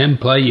you can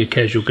play your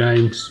casual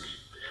games.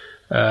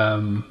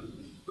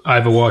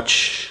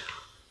 Overwatch,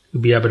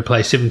 you'll be able to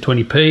play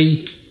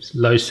 720p,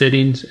 low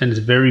settings, and it's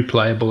very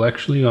playable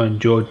actually. I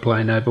enjoyed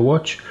playing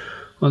Overwatch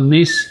on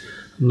this.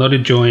 I'm not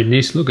enjoying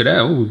this. Look at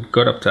that, oh, we've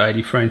got up to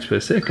 80 frames per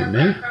second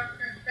there.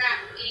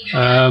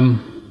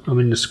 I'm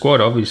in the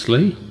squad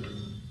obviously.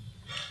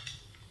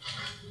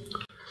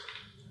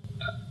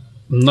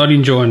 I'm not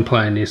enjoying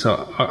playing this,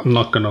 I'm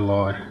not gonna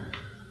lie.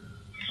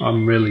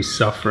 I'm really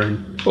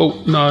suffering.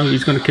 Oh no,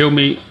 he's gonna kill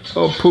me.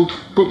 Oh,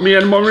 put me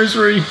out of my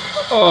misery.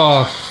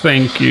 Oh,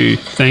 thank you.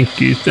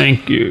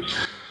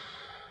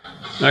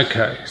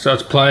 Okay, so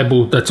it's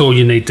playable, that's all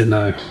you need to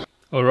know.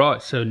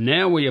 Alright, so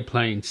now we are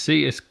playing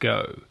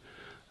CSGO.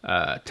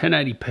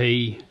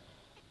 1080p,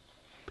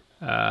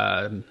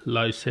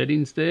 low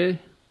settings there.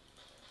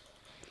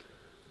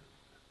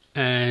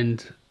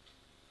 And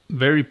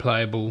very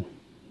playable,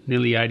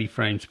 nearly 80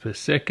 frames per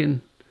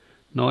second.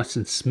 Nice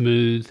and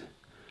smooth.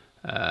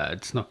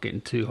 It's not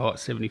getting too hot,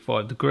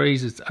 75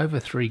 degrees. It's over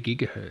 3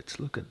 gigahertz.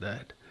 Look at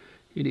that.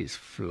 It is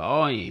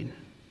flying.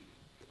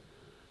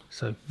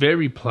 So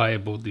very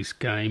playable, this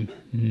game.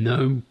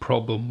 No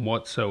problem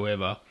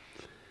whatsoever.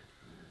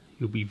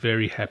 You'll be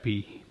very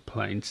happy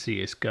playing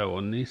CSGO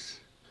on this.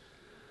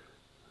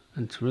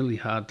 And it's really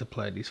hard to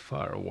play this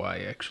far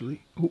away,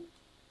 actually. Oh,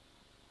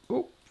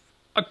 oh,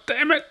 oh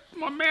damn it,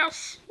 my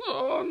mouse.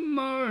 Oh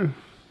no,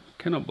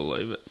 cannot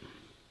believe it.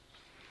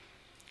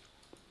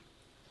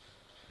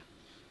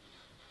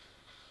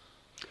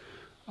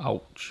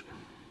 Ouch.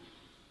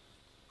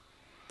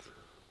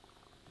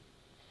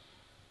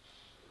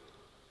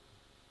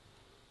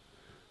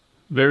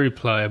 Very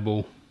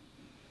playable.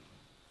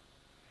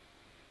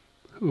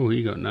 Oh,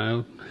 he got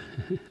nailed.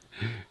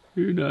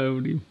 Who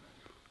nailed him?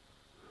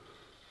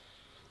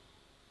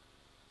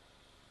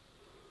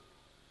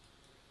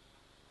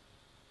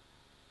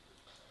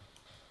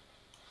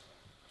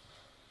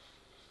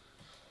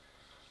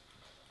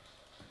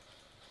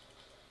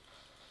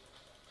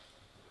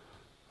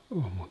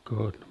 Oh my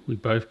god, we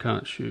both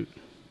can't shoot.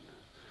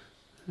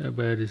 How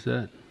bad is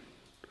that?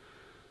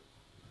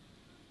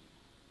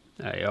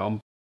 Hey,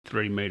 I'm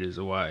 3 meters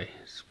away.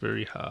 It's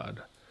very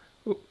hard.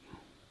 Oh,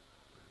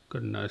 got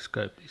to no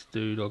scope this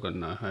dude. I got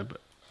no hope.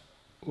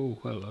 Oh,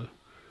 hello.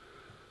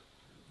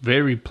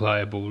 Very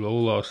playable,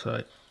 all I'll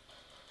say.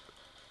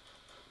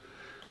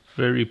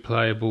 Very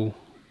playable.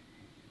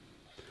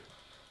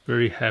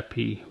 Very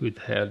happy with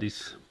how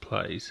this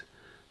plays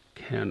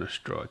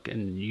Counter-Strike,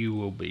 and you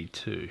will be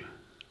too.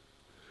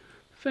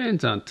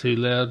 Fans aren't too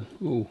loud.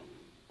 Oh,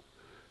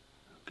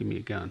 give me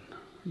a gun.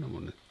 I don't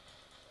want to.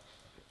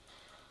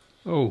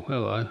 Oh,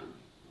 hello.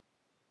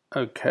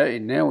 Okay,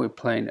 now we're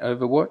playing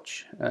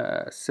Overwatch.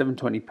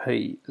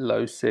 720p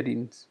low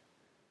settings.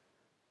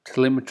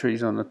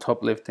 Telemetry's on the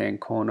top left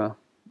hand corner,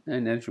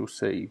 and as you'll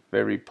see,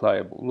 very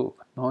playable.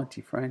 Look, 90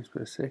 frames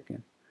per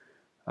second.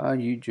 Are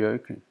you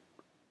joking?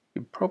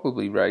 You'd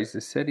probably raise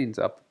the settings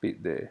up a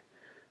bit there,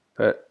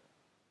 but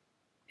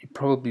you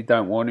probably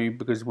don't want to,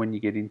 because when you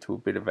get into a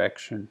bit of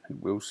action,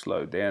 it will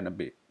slow down a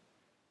bit.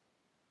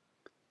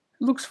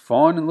 It looks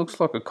fine. It looks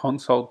like a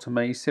console to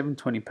me.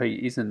 720p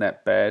isn't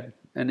that bad,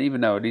 and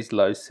even though it is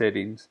low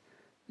settings,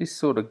 this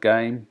sort of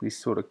game, this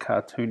sort of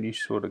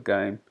cartoonish sort of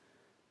game,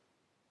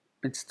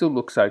 it still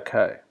looks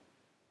okay.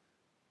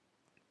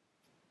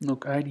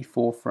 Look,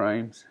 84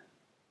 frames.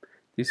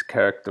 This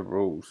character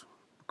rules,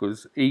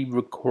 because he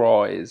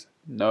requires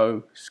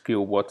no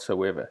skill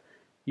whatsoever.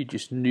 You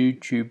just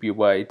YouTube your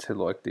way to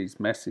like these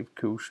massive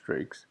kill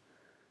streaks,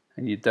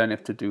 and you don't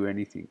have to do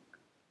anything.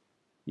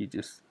 You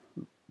just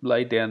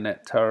lay down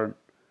that turret,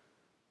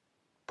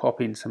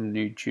 pop in some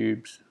new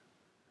tubes.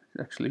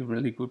 It's actually a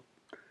really good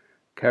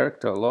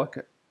character. I like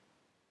it.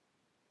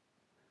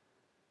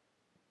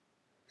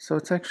 So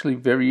it's actually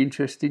very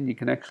interesting. You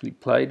can actually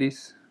play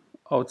this.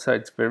 I would say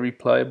it's very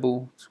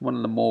playable. It's one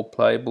of the more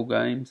playable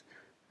games,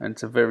 and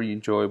it's a very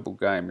enjoyable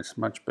game. It's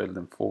much better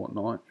than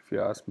Fortnite, if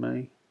you ask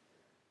me.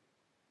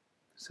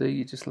 See,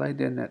 you just lay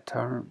down that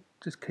turret,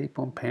 just keep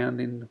on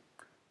pounding,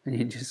 and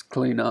you just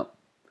clean up.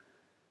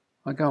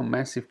 I go on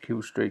massive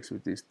kill streaks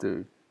with this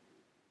dude.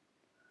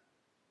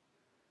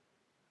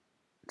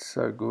 It's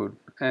so good.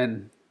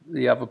 And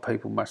the other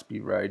people must be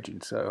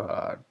raging so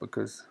hard,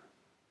 because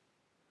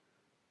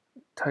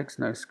it takes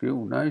no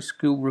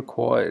skill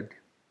required.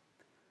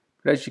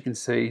 But as you can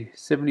see,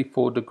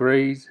 74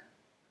 degrees,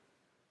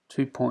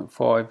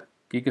 2.5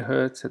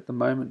 gigahertz at the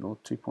moment, or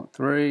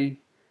 2.3,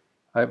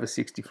 over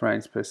 60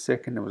 frames per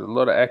second. There was a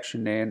lot of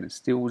action there, and it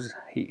still was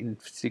hitting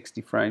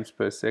 60 frames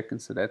per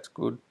second, so that's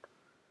good.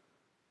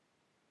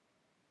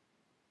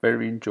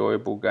 Very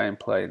enjoyable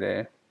gameplay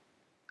there.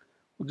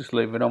 We'll just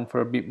leave it on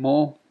for a bit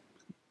more.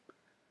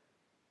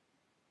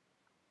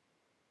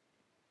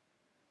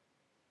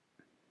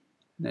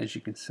 And as you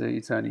can see,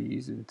 it's only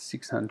using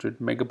 600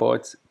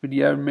 megabytes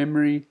video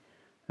memory,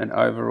 and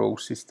overall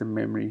system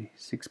memory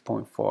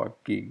 6.5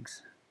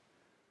 gigs.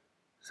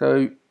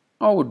 So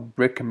I would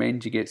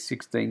recommend you get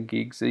 16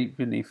 gigs,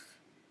 even if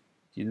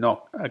you're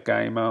not a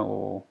gamer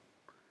or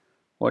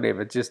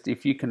whatever. Just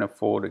if you can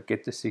afford it,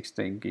 get the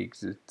 16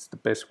 gigs. It's the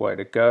best way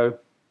to go.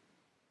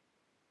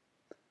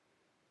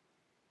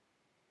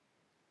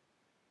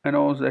 And I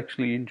was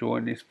actually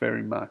enjoying this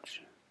very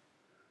much,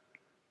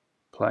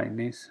 playing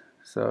this.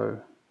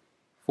 So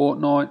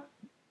Fortnite,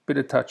 bit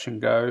of touch and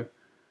go.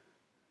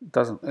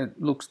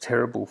 It looks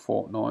terrible,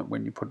 Fortnite,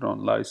 when you put it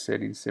on low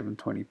settings,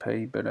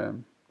 720p, but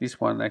this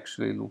one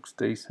actually looks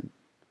decent.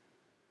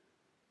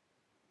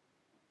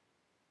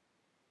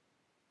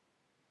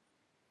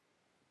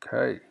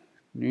 Okay,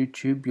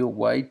 YouTube your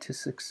way to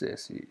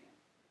success here.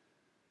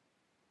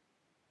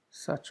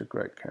 Such a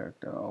great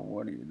character. Oh,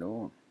 what are you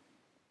doing?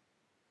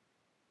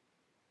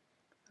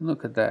 And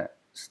look at that,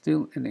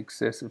 still in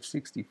excess of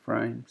 60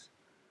 frames.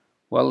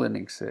 Well in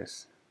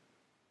excess.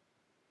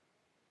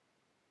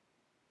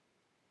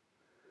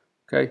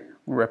 Okay,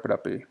 we'll wrap it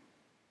up here.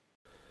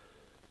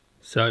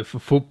 So for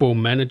Football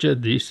Manager,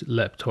 this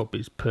laptop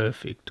is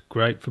perfect.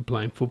 Great for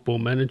playing Football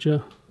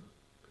Manager.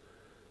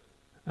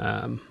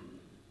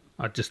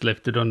 I just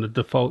left it on the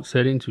default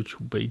settings, which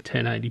will be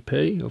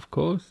 1080p, of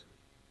course.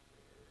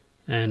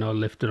 And I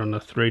left it on a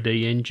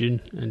 3D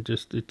engine, and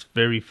just it's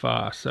very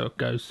fast, so it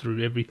goes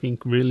through everything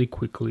really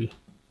quickly.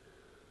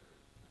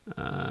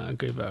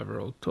 Give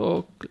overall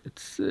talk.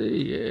 Let's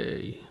see.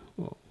 Yay.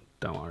 Well,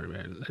 don't worry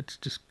about it. Let's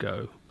just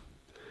go.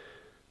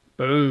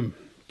 Boom.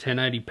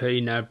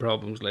 1080p, no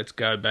problems. Let's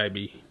go,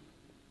 baby.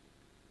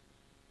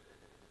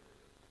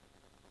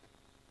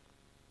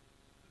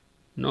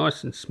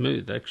 Nice and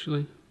smooth,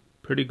 actually.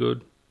 Pretty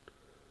good.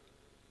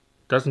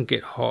 Doesn't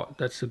get hot.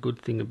 That's the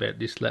good thing about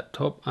this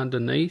laptop.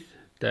 Underneath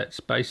that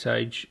space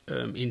age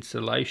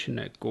insulation,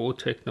 that Gore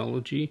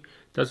technology,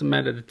 doesn't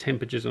matter the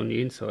temperatures on the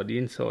inside. The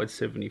inside's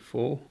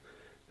 74,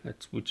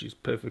 which is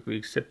perfectly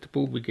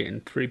acceptable. We're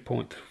getting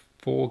 3.4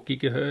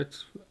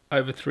 gigahertz,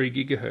 over 3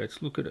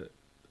 gigahertz. Look at it.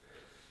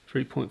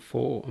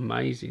 3.4,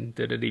 amazing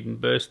that it even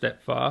burst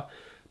that far.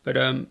 But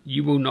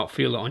you will not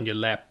feel it on your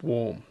lap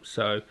warm.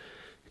 So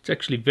it's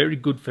actually very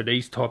good for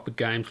these type of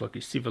games, like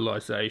your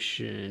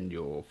Civilization,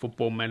 your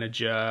Football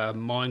Manager,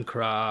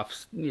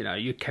 Minecraft, you know,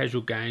 your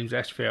casual games,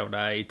 Asphalt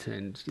 8,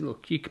 and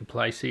look, you can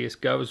play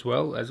CSGO as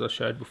well, as I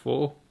showed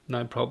before,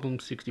 no problem,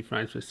 60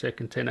 frames per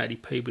second,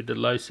 1080p with the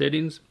low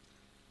settings.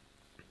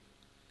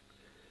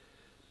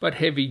 But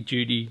heavy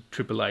duty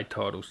AAA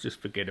titles, just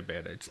forget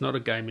about it. It's not a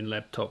gaming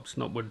laptop, it's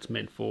not what it's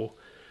meant for.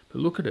 But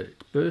look at it,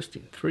 it's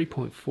bursting,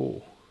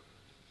 3.4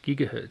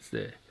 gigahertz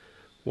there,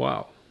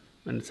 wow.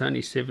 And it's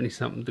only 70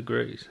 something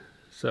degrees,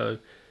 so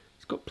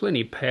it's got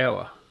plenty of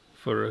power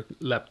for a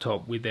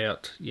laptop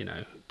without, you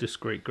know,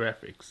 discrete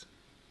graphics.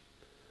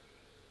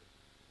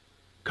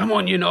 Come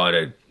on,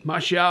 United,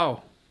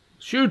 Martial,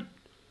 shoot!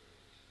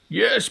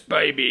 Yes,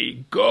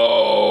 baby,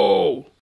 go!